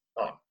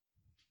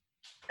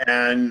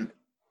 And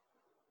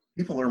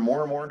people are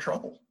more and more in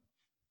trouble.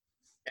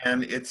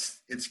 And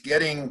it's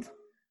getting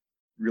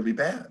really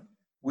bad.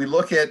 We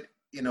look at,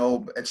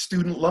 at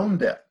student loan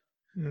debt.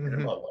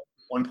 Mm-hmm.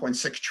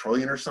 1.6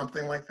 trillion or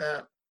something like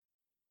that.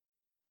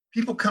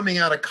 People coming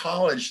out of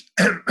college,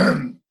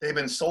 they've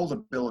been sold a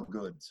bill of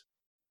goods.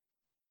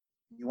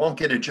 You won't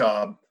get a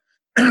job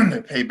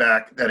to pay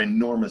back that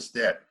enormous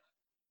debt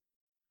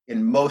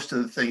in most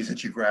of the things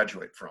that you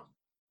graduate from.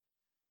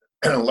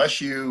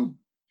 Unless even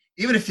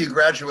if you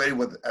graduated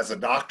as a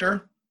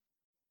doctor.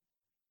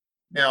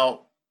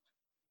 Now,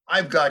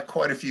 I've got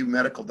quite a few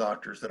medical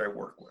doctors that I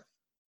work with.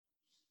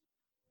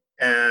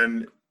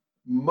 And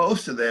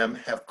most of them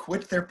have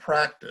quit their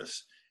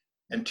practice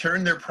and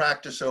turned their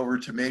practice over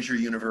to major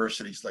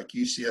universities like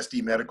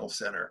UCSD Medical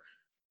Center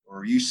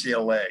or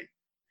UCLA,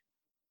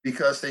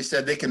 because they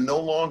said they can no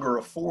longer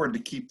afford to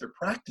keep their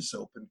practice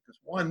open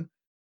because, one,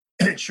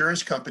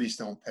 insurance companies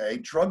don't pay,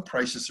 drug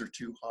prices are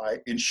too high,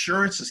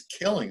 insurance is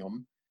killing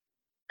them,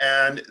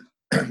 and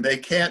they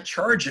can't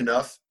charge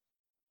enough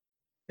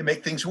to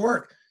make things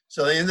work.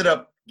 So they ended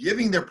up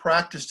giving their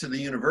practice to the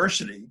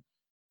university,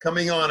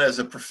 coming on as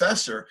a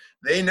professor.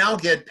 They now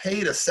get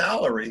paid a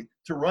salary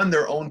to run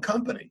their own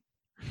company.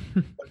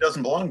 It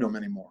doesn't belong to them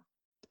anymore.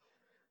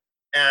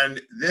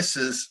 And this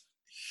is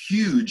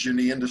huge in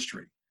the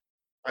industry.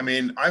 I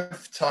mean,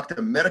 I've talked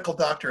to medical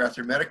doctor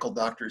after medical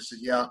doctor who says,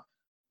 yeah,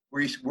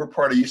 we're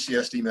part of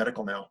UCSD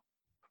Medical now.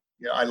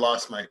 Yeah, I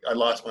lost my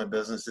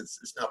business.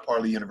 It's not part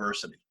of the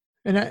university.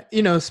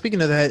 And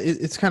speaking of that,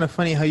 it's kind of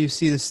funny how you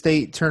see the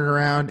state turn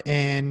around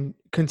and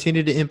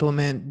continue to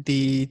implement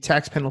the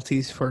tax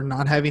penalties for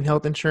not having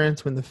health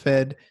insurance when the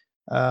Fed,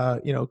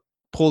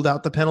 pulled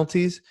out the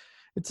penalties.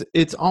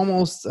 It's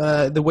almost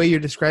the way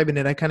you're describing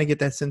it. I kind of get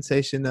that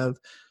sensation of,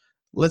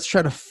 let's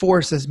try to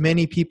force as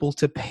many people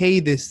to pay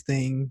this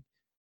thing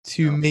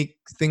to make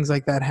things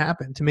like that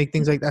happen, to make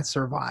things like that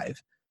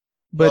survive.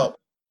 But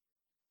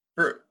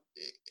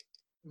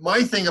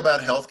my thing about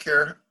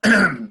healthcare,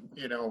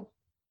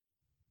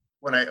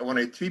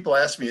 when people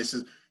ask me, it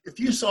says, if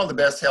you saw the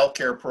best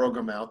healthcare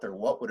program out there,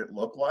 what would it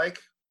look like?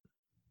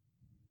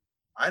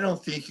 I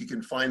don't think you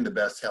can find the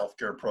best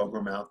healthcare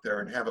program out there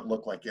and have it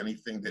look like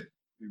anything that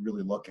we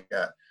really look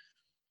at.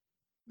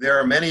 There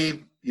are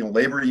many,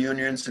 labor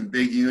unions and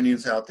big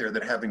unions out there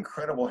that have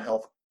incredible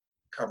health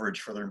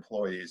coverage for their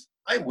employees.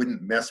 I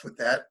wouldn't mess with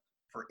that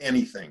for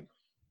anything.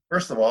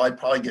 First of all, I'd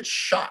probably get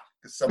shot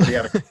because somebody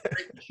had a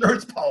great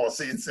insurance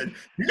policy and said,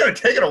 "You're going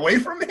to take it away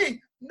from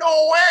me?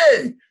 No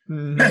way!"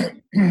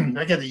 Mm-hmm.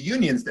 I got the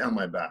unions down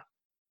my back.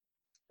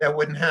 That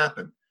wouldn't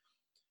happen.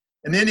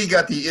 And then you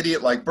got the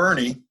idiot like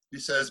Bernie who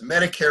says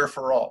Medicare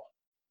for all.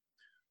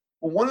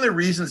 Well, one of the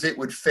reasons it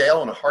would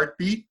fail in a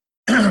heartbeat,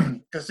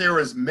 because there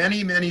was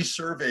many, many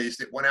surveys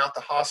that went out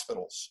to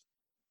hospitals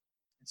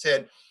and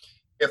said,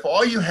 if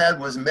all you had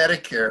was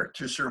Medicare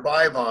to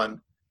survive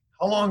on,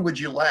 how long would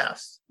you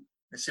last?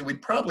 They said,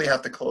 we'd probably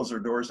have to close our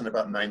doors in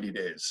about 90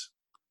 days.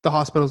 The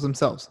hospitals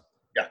themselves?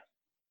 Yeah.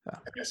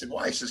 And I said,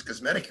 why? He says, because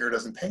Medicare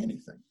doesn't pay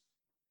anything.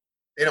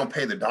 They don't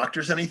pay the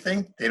doctors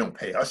anything. They don't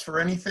pay us for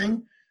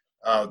anything.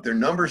 Their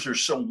numbers are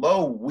so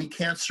low, we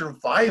can't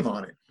survive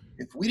on it.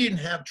 If we didn't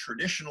have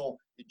traditional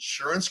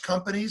insurance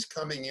companies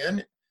coming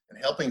in and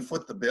helping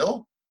foot the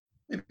bill,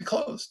 it'd be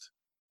closed,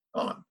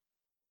 gone.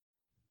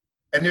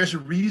 And there's a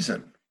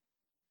reason.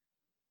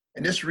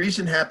 And this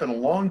reason happened a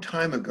long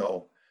time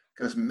ago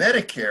because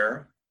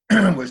Medicare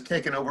was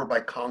taken over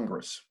by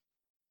Congress.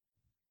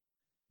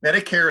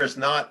 Medicare is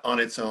not on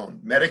its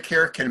own.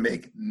 Medicare can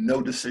make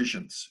no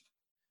decisions.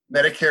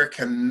 Medicare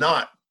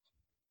cannot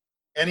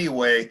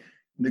anyway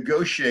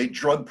negotiate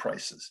drug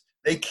prices.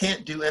 They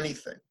can't do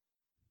anything.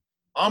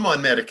 I'm on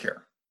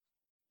Medicare.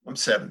 I'm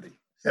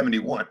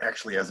 71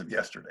 actually as of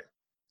yesterday.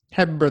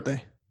 Happy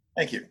birthday.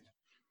 Thank you.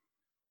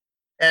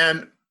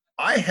 And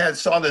I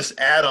saw this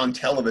ad on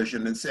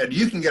television and said,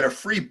 you can get a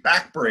free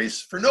back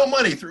brace for no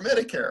money through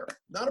Medicare.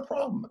 Not a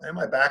problem. And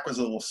my back was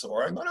a little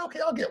sore. I thought, okay,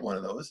 I'll get one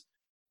of those.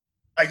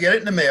 I get it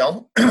in the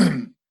mail.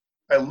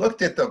 I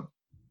looked at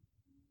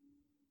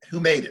who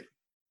made it.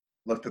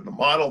 Looked at the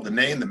model, the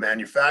name, the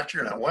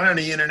manufacturer, and I went on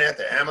the internet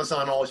to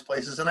Amazon, all these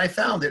places, and I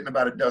found it in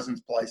about a dozen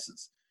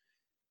places.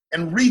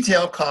 And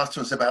retail cost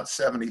was about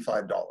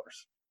 $75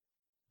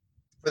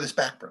 for this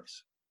back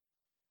brace.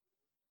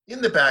 In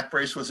the back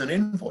brace was an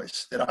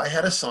invoice that I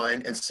had to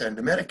sign and send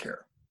to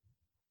Medicare.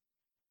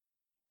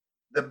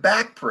 The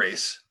back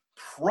brace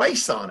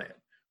price on it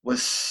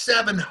was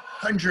 $750.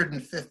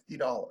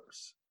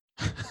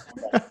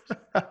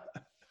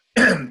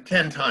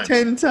 10 times.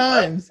 10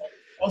 times.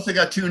 I also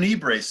got 2 knee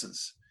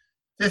braces.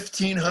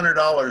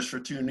 $1,500 for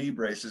 2 knee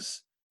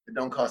braces. It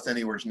don't cost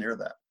anywhere near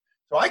that.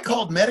 So I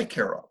called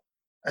Medicare up.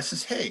 I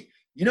says, hey,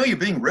 you're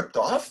being ripped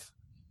off?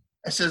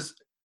 I says,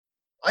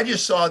 I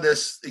just saw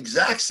this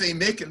exact same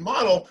make and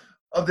model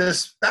of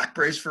this back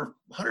brace for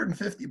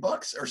 $150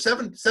 or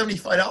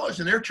 $75,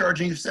 and they're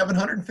charging you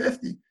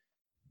 $750.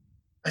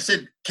 I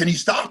said, can you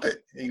stop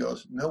it? And he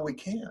goes, no, we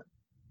can't.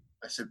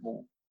 I said,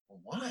 well,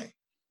 why?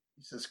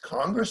 He says,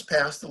 Congress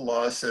passed a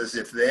law that says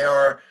if they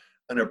are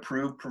an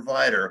approved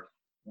provider,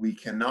 we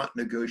cannot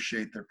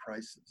negotiate their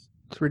prices.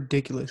 It's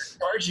ridiculous.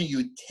 They're charging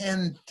you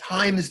 10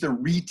 times the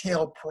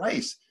retail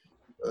price.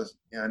 He goes,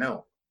 yeah, I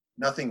know.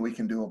 Nothing we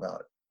can do about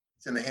it.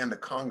 It's in the hand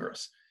of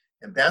Congress.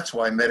 And that's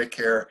why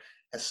Medicare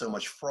has so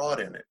much fraud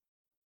in it.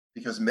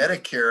 Because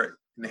Medicare,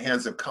 in the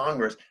hands of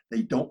Congress,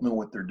 they don't know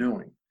what they're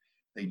doing.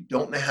 They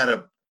don't know how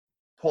to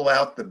pull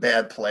out the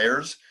bad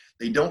players.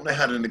 They don't know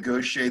how to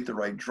negotiate the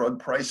right drug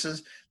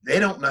prices. They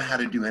don't know how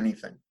to do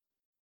anything.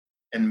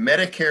 And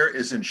Medicare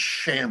is in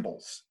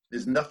shambles.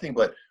 There's nothing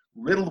but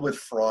riddled with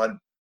fraud,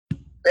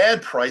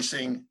 bad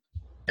pricing,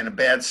 and a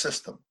bad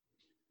system.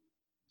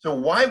 So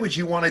why would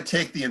you want to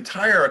take the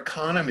entire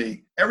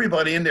economy,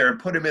 everybody in there, and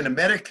put them into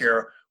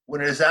Medicare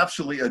when it is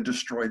absolutely a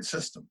destroyed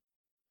system?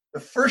 The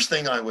first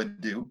thing I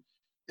would do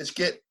is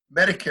get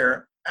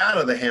Medicare out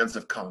of the hands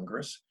of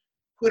Congress,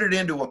 put it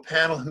into a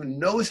panel who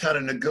knows how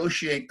to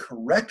negotiate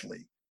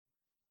correctly,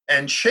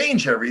 and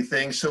change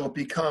everything so it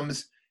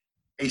becomes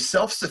a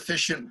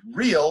self-sufficient,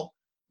 real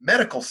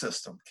medical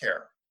system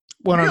care.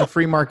 One on a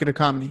free market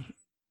economy.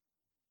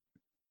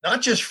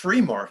 Not just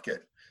free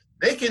market.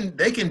 They can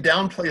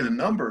downplay the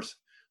numbers,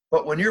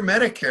 but when you're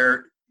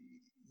Medicare,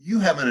 you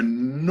have an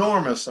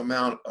enormous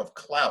amount of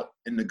clout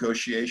in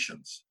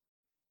negotiations.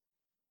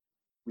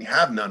 We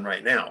have none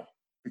right now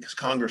because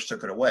Congress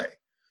took it away.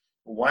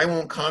 Why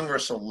won't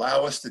Congress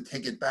allow us to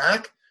take it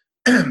back?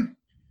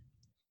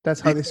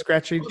 That's how they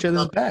scratch each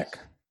other's back.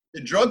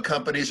 The drug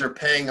companies are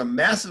paying a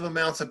massive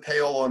amounts of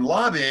payroll and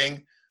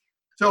lobbying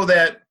so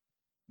that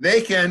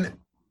they can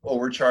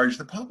overcharge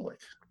the public.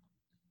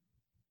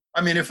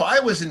 I mean, if I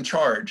was in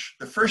charge,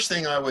 the first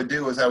thing I would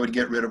do is I would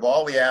get rid of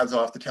all the ads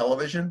off the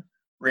television,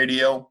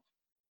 radio,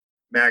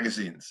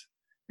 magazines.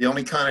 The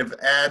only kind of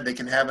ad they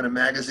can have in a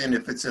magazine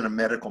if it's in a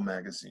medical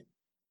magazine.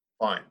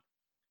 Fine.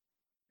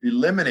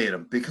 Eliminate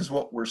them, because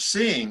what we're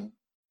seeing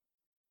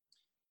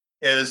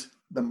is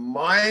the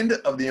mind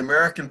of the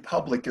American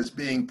public is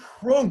being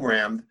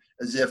programmed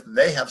as if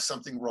they have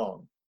something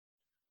wrong.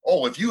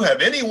 Oh, if you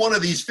have any one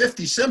of these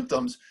 50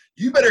 symptoms,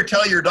 you better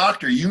tell your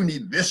doctor you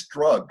need this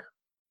drug.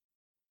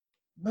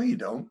 No, you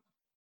don't.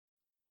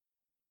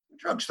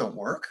 Drugs don't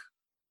work.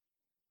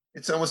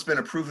 It's almost been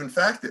a proven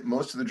fact that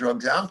most of the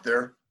drugs out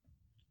there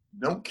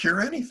don't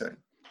cure anything.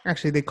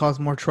 Actually, they cause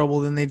more trouble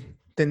than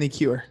they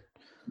cure.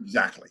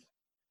 Exactly.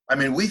 I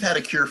mean, we've had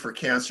a cure for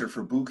cancer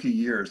for buku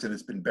years and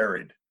it's been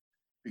buried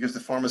because the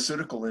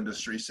pharmaceutical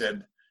industry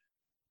said,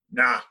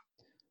 nah.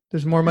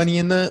 There's more money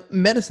in the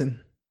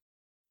medicine.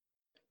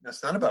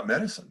 That's not about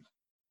medicine.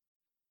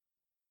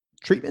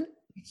 Treatment?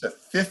 It's a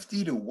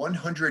 $50 to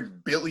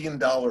 $100 billion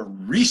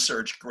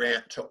research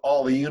grant to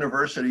all the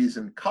universities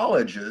and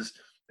colleges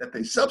that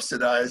they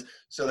subsidize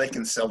so they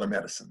can sell their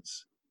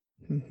medicines.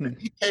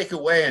 If you take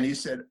away and you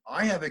said,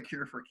 I have a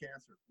cure for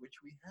cancer, which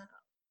we have.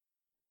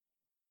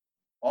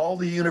 All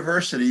the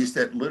universities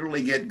that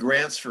literally get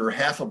grants for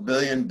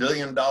 $500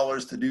 billion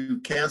to do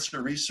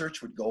cancer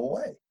research would go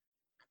away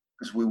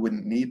because we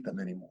wouldn't need them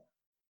anymore.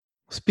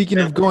 Speaking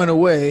of going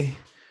away,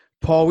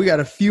 Paul, we got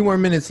a few more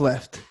minutes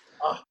left.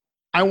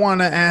 I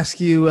want to ask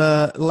you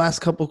last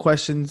couple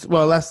questions.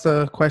 Well, last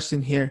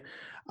question here.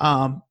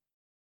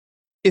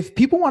 If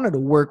people wanted to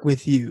work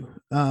with you,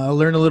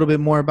 learn a little bit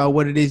more about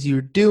what it is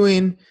you're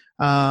doing,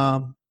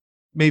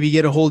 maybe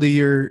get a hold of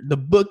the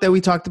book that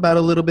we talked about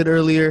a little bit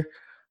earlier,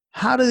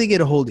 how do they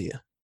get a hold of you?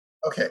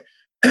 Okay.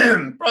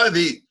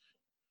 Probably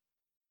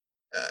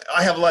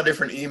I have a lot of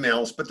different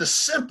emails, but the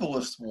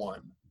simplest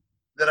one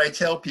that I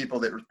tell people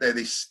that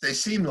they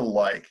seem to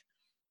like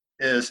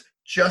is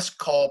just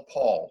call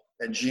Paul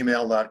at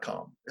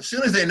gmail.com. As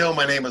soon as they know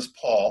my name is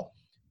Paul,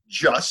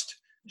 just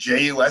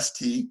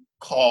J-U-S-T,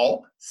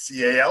 call,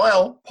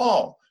 C-A-L-L,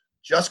 Paul.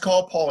 Just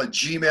call Paul at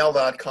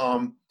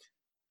gmail.com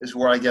is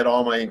where I get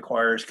all my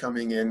inquiries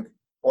coming in,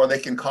 or they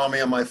can call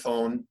me on my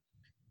phone,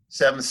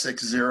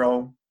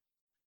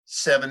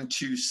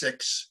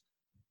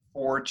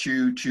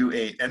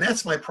 760-726-4228. And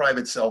that's my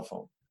private cell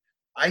phone.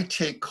 I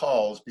take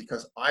calls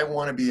because I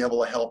want to be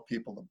able to help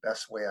people the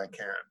best way I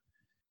can.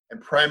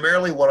 And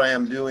primarily what I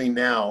am doing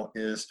now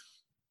is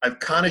I've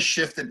kind of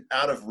shifted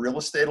out of real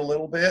estate a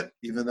little bit,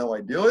 even though I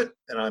do it,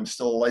 and I'm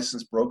still a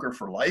licensed broker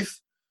for life.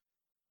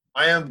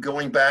 I am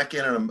going back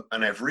in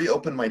and I've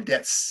reopened my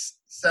debt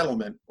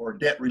settlement or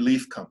debt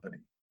relief company.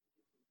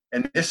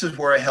 And this is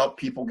where I help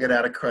people get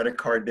out of credit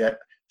card debt.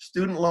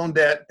 Student loan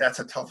debt, that's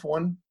a tough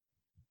one.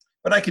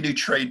 But I could do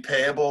trade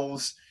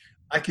payables.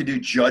 I could do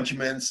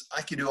judgments.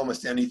 I could do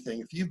almost anything.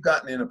 If you've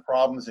gotten into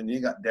problems and you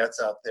got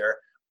debts out there,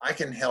 I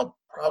can help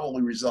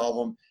probably resolve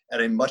them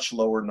at a much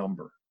lower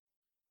number.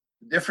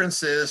 The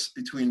difference is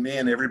between me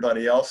and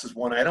everybody else is,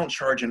 one, I don't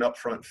charge an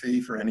upfront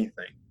fee for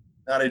anything.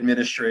 Not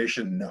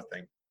administration,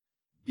 nothing.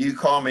 You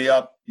call me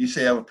up, you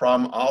say I have a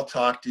problem, I'll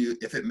talk to you.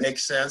 If it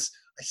makes sense,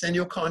 I send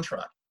you a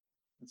contract.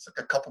 It's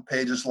like a couple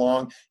pages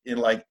long in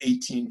like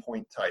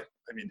 18-point type.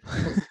 I mean,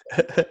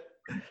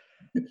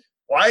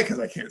 why? Because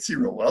I can't see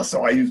real well,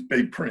 so I use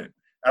big print.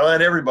 I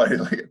let everybody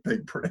look at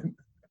big print.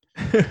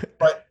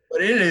 But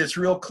in it, it's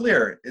real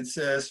clear. It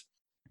says,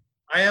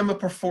 I am a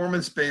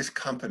performance-based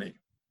company.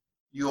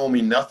 You owe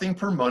me nothing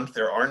per month.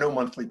 There are no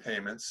monthly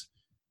payments.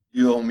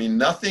 You owe me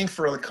nothing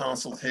for the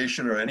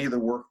consultation or any of the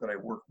work that I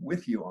work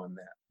with you on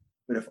that.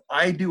 But if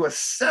I do a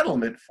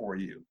settlement for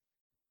you,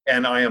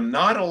 and I am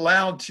not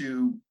allowed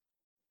to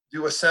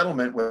do a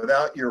settlement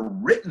without your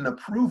written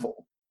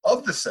approval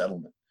of the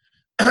settlement,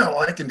 all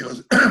I can do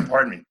is,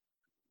 pardon me,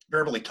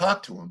 verbally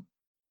talk to them.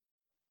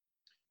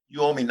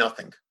 You owe me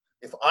nothing.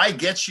 If I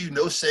get you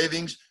no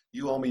savings,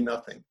 you owe me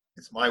nothing.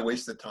 It's my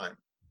waste of time.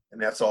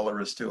 And that's all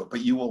there is to it.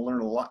 But you will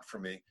learn a lot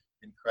from me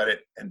in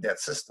credit and debt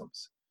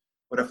systems.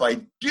 But if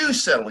I do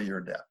settle your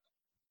debt,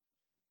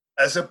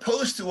 as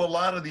opposed to a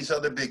lot of these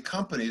other big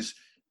companies,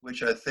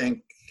 which I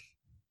think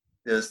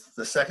is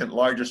the second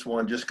largest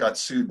one, just got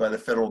sued by the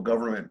federal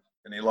government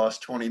and they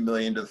lost $20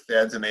 million to the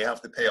feds, and they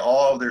have to pay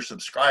all of their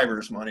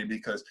subscribers money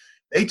because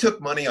they took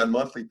money on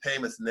monthly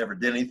payments and never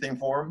did anything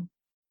for them.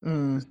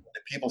 When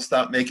people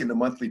stopped making the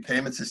monthly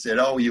payments, they said,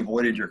 oh, you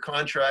voided your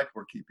contract,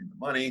 we're keeping the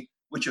money,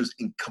 which was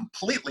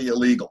completely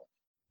illegal.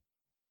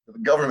 The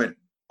government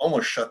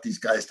almost shut these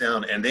guys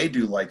down, and they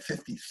do like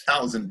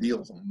 50,000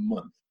 deals a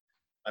month.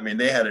 I mean,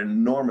 they had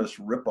enormous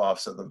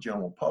ripoffs of the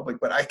general public,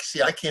 but I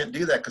can't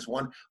do that because,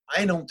 one,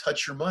 I don't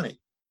touch your money.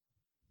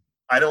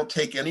 I don't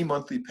take any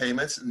monthly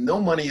payments.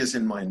 No money is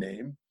in my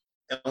name.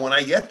 And when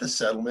I get the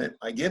settlement,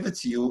 I give it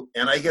to you,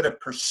 and I get a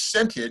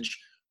percentage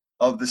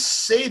of the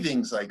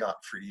savings I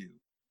got for you,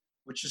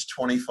 which is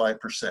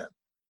 25%.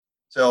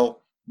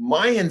 So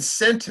my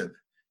incentive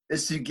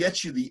is to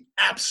get you the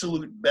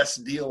absolute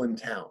best deal in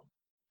town.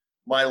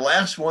 My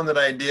last one that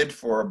I did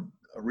for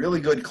a really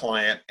good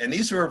client, and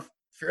these were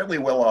fairly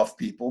well-off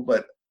people,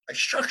 but I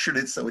structured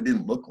it so it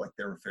didn't look like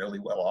they were fairly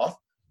well-off.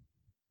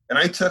 And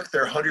I took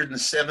their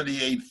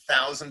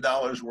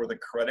 $178,000 worth of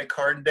credit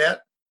card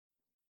debt.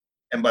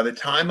 And by the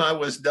time I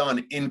was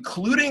done,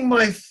 including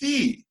my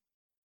fee,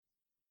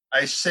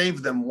 I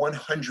saved them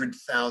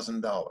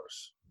 $100,000.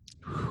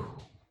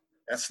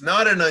 That's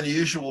not an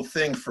unusual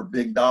thing for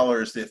big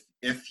dollars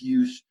if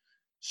you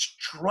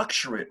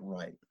structure it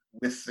right.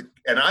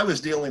 And I was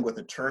dealing with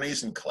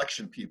attorneys and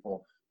collection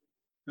people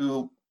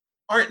who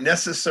aren't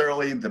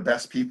necessarily the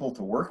best people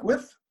to work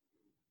with,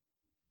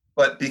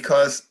 but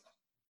because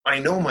I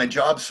know my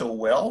job so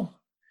well,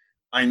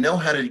 I know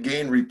how to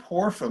gain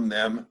rapport from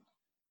them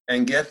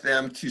and get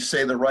them to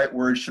say the right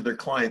words to their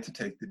client to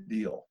take the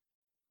deal.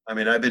 I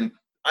mean, I've been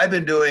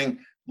doing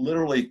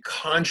literally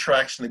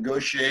contracts,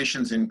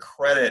 negotiations in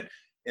credit,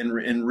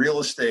 in real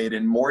estate,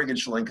 in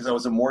mortgage lending, because I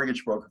was a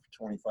mortgage broker for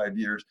 25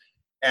 years.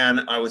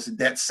 And I was a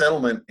debt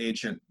settlement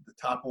agent, the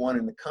top one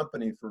in the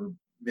company for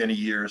many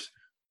years.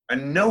 I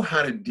know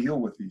how to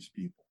deal with these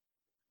people.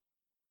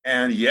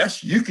 And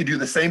yes, you could do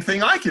the same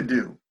thing I could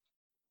do.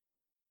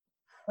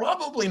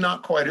 Probably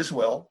not quite as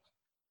well,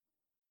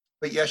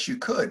 but yes, you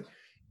could.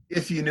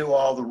 If you knew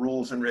all the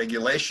rules and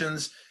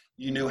regulations,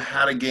 you knew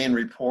how to gain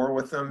rapport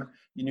with them,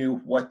 you knew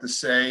what to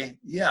say,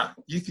 yeah,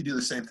 you could do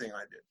the same thing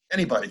I did.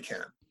 Anybody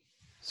can.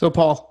 So,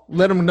 Paul,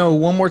 let them know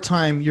one more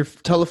time your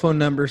telephone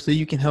number so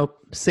you can help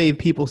save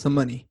people some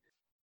money.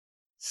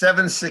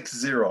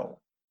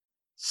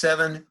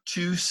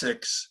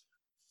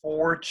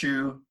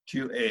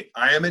 760-726-4228.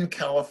 I am in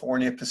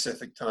California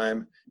Pacific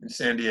Time in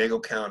San Diego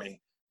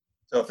County.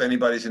 So if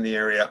anybody's in the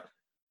area,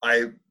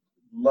 I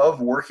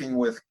love working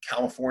with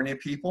California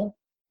people.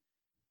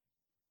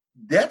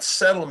 Debt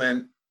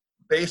settlement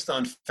based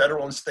on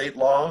federal and state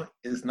law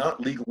is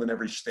not legal in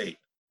every state.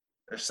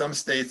 There's some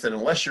states that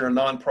unless you're a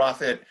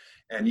nonprofit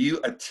and you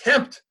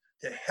attempt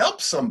to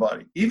help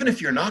somebody, even if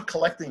you're not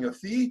collecting a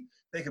fee,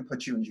 they can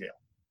put you in jail.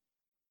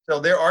 So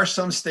there are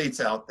some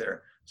states out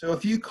there. So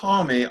if you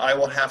call me, I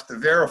will have to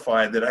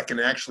verify that I can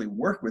actually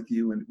work with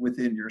you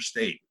within your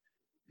state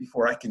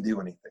before I can do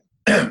anything.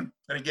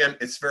 And again,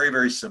 it's very,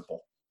 very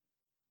simple.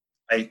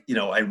 I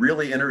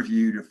really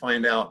interview to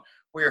find out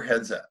where your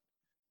head's at.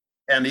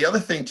 And the other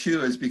thing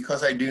too is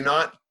because I do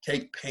not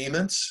take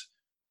payments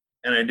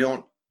and I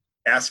don't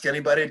ask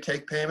anybody to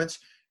take payments,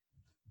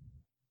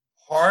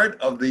 part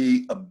of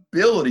the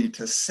ability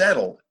to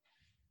settle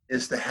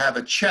is to have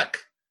a check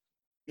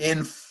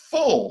in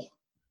full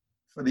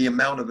for the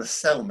amount of the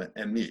settlement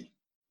and me.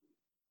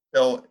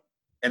 So,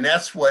 and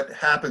that's what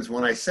happens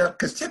when I settle,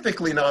 because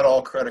typically not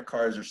all credit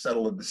cards are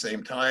settled at the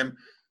same time.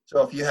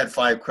 So if you had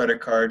 5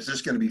 credit cards,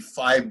 there's going to be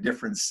 5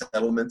 different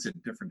settlements at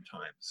different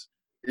times.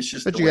 It's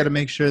just. But you got to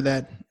make sure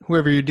that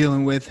whoever you're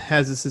dealing with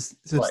has a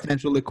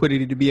substantial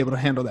liquidity to be able to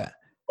handle that.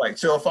 Right.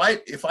 So if I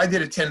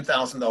did a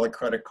 $10,000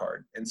 credit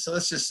card, and so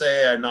let's just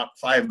say I knocked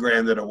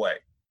 $5,000 away,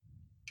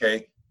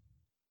 okay,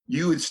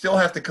 you would still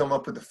have to come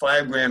up with the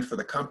 $5,000 for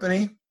the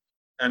company,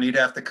 and you'd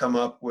have to come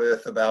up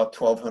with about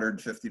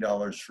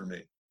 $1,250 for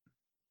me.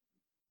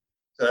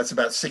 So that's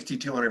about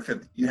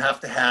 $6,250. You have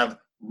to have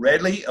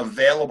readily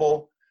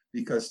available,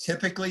 because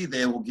typically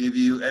they will give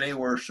you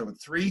anywhere from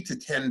 3 to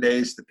 10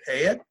 days to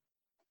pay it.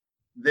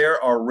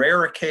 There are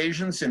rare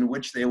occasions in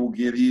which they will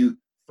give you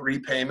 3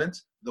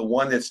 payments, the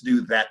one that's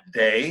due that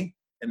day,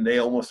 and they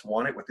almost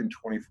want it within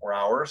 24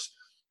 hours,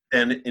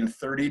 then in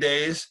 30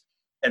 days,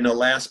 and the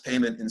last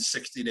payment in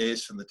 60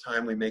 days from the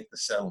time we make the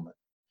settlement.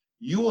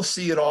 You will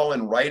see it all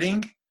in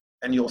writing,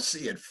 and you'll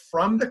see it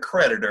from the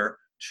creditor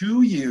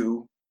to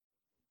you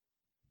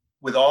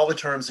with all the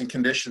terms and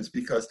conditions,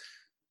 because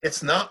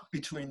it's not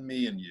between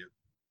me and you.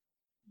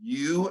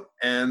 You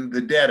and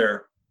the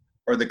debtor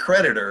or the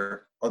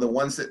creditor are the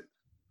ones that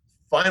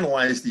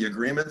finalize the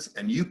agreements,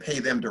 and you pay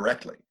them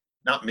directly,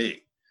 not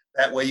me.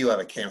 That way you have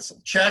a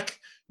canceled check,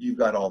 you've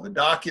got all the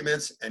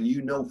documents, and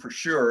you know for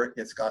sure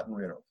it's gotten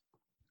rid of.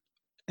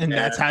 And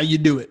that's how you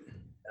do it.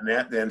 And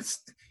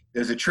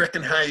there's a trick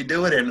in how you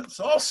do it. And it's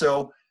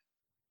also,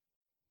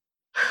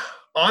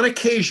 on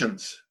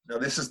occasions, now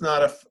this is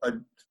not a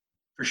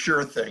for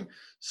sure thing,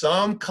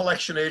 some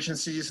collection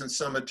agencies and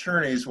some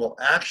attorneys will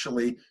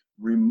actually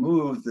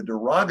remove the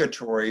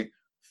derogatory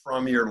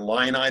from your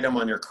line item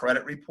on your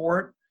credit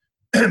report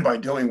by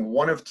doing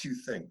one of 2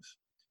 things.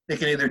 They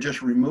can either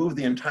just remove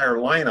the entire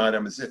line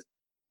item as if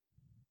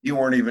you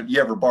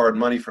ever borrowed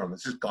money from them.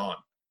 It's just gone.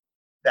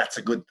 That's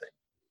a good thing.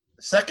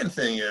 The second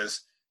thing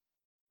is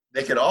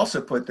they could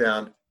also put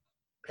down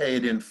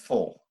paid in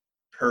full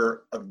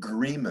per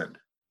agreement,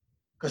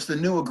 because the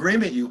new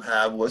agreement you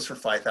have was for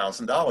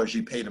 $5,000.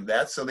 You paid them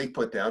that, so they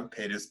put down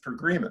paid as per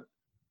agreement.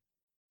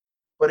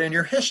 But in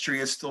your history,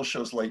 it still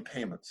shows late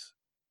payments.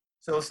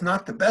 So it's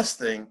not the best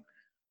thing,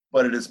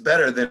 but it is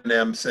better than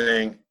them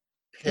saying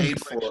paid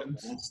for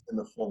less than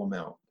the full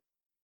amount.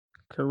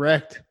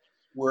 Correct.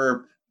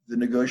 Where the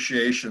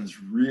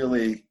negotiations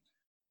really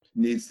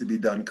needs to be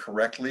done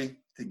correctly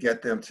to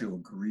get them to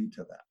agree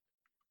to that.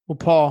 Well,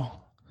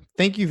 Paul,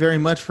 thank you very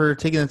much for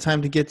taking the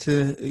time to get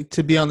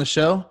to be on the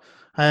show.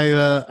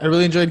 I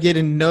really enjoyed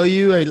getting to know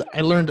you.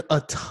 I learned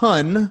a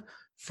ton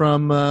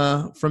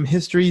from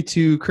history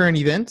to current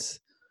events.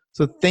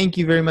 So thank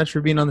you very much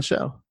for being on the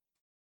show.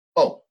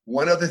 Oh,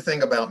 one other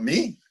thing about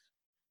me.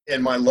 In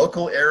my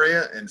local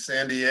area in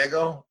San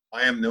Diego,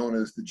 I am known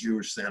as the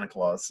Jewish Santa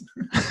Claus.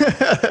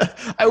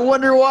 I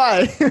wonder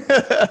why.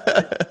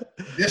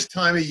 This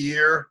time of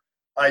year,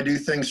 I do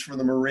things for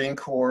the Marine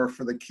Corps,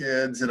 for the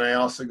kids, and I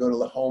also go to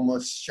the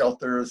homeless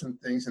shelters and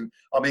things, and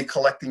I'll be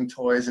collecting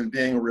toys and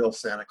being a real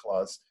Santa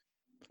Claus.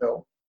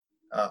 So,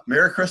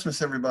 Merry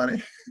Christmas,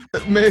 everybody.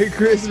 Merry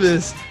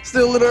Christmas.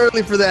 Still a little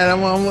early for that.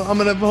 I'm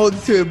going to hold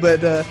you to it,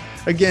 but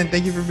again,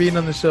 thank you for being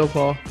on the show,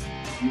 Paul.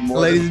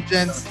 Ladies and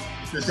gents.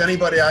 If there's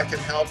anybody I can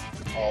help,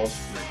 the call is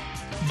free.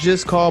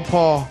 Just call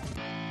Paul.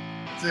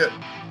 That's it.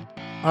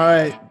 All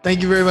right.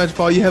 Thank you very much,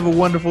 Paul. You have a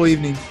wonderful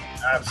evening.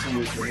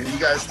 Absolutely. And you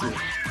guys too.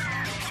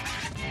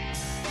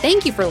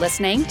 Thank you for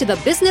listening to the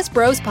Business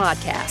Bros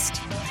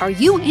Podcast. Are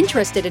you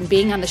interested in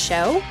being on the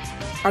show?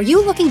 Are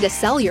you looking to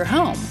sell your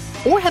home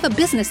or have a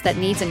business that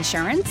needs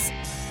insurance?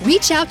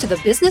 Reach out to the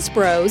Business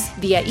Bros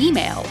via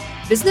email,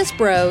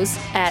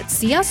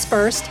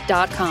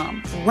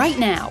 businessbros@seeusfirst.com right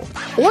now,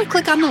 or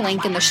click on the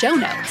link in the show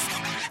notes.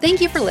 Thank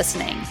you for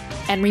listening.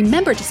 And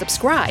remember to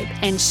subscribe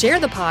and share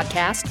the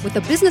podcast with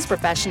the business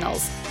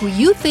professionals who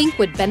you think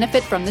would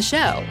benefit from the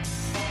show.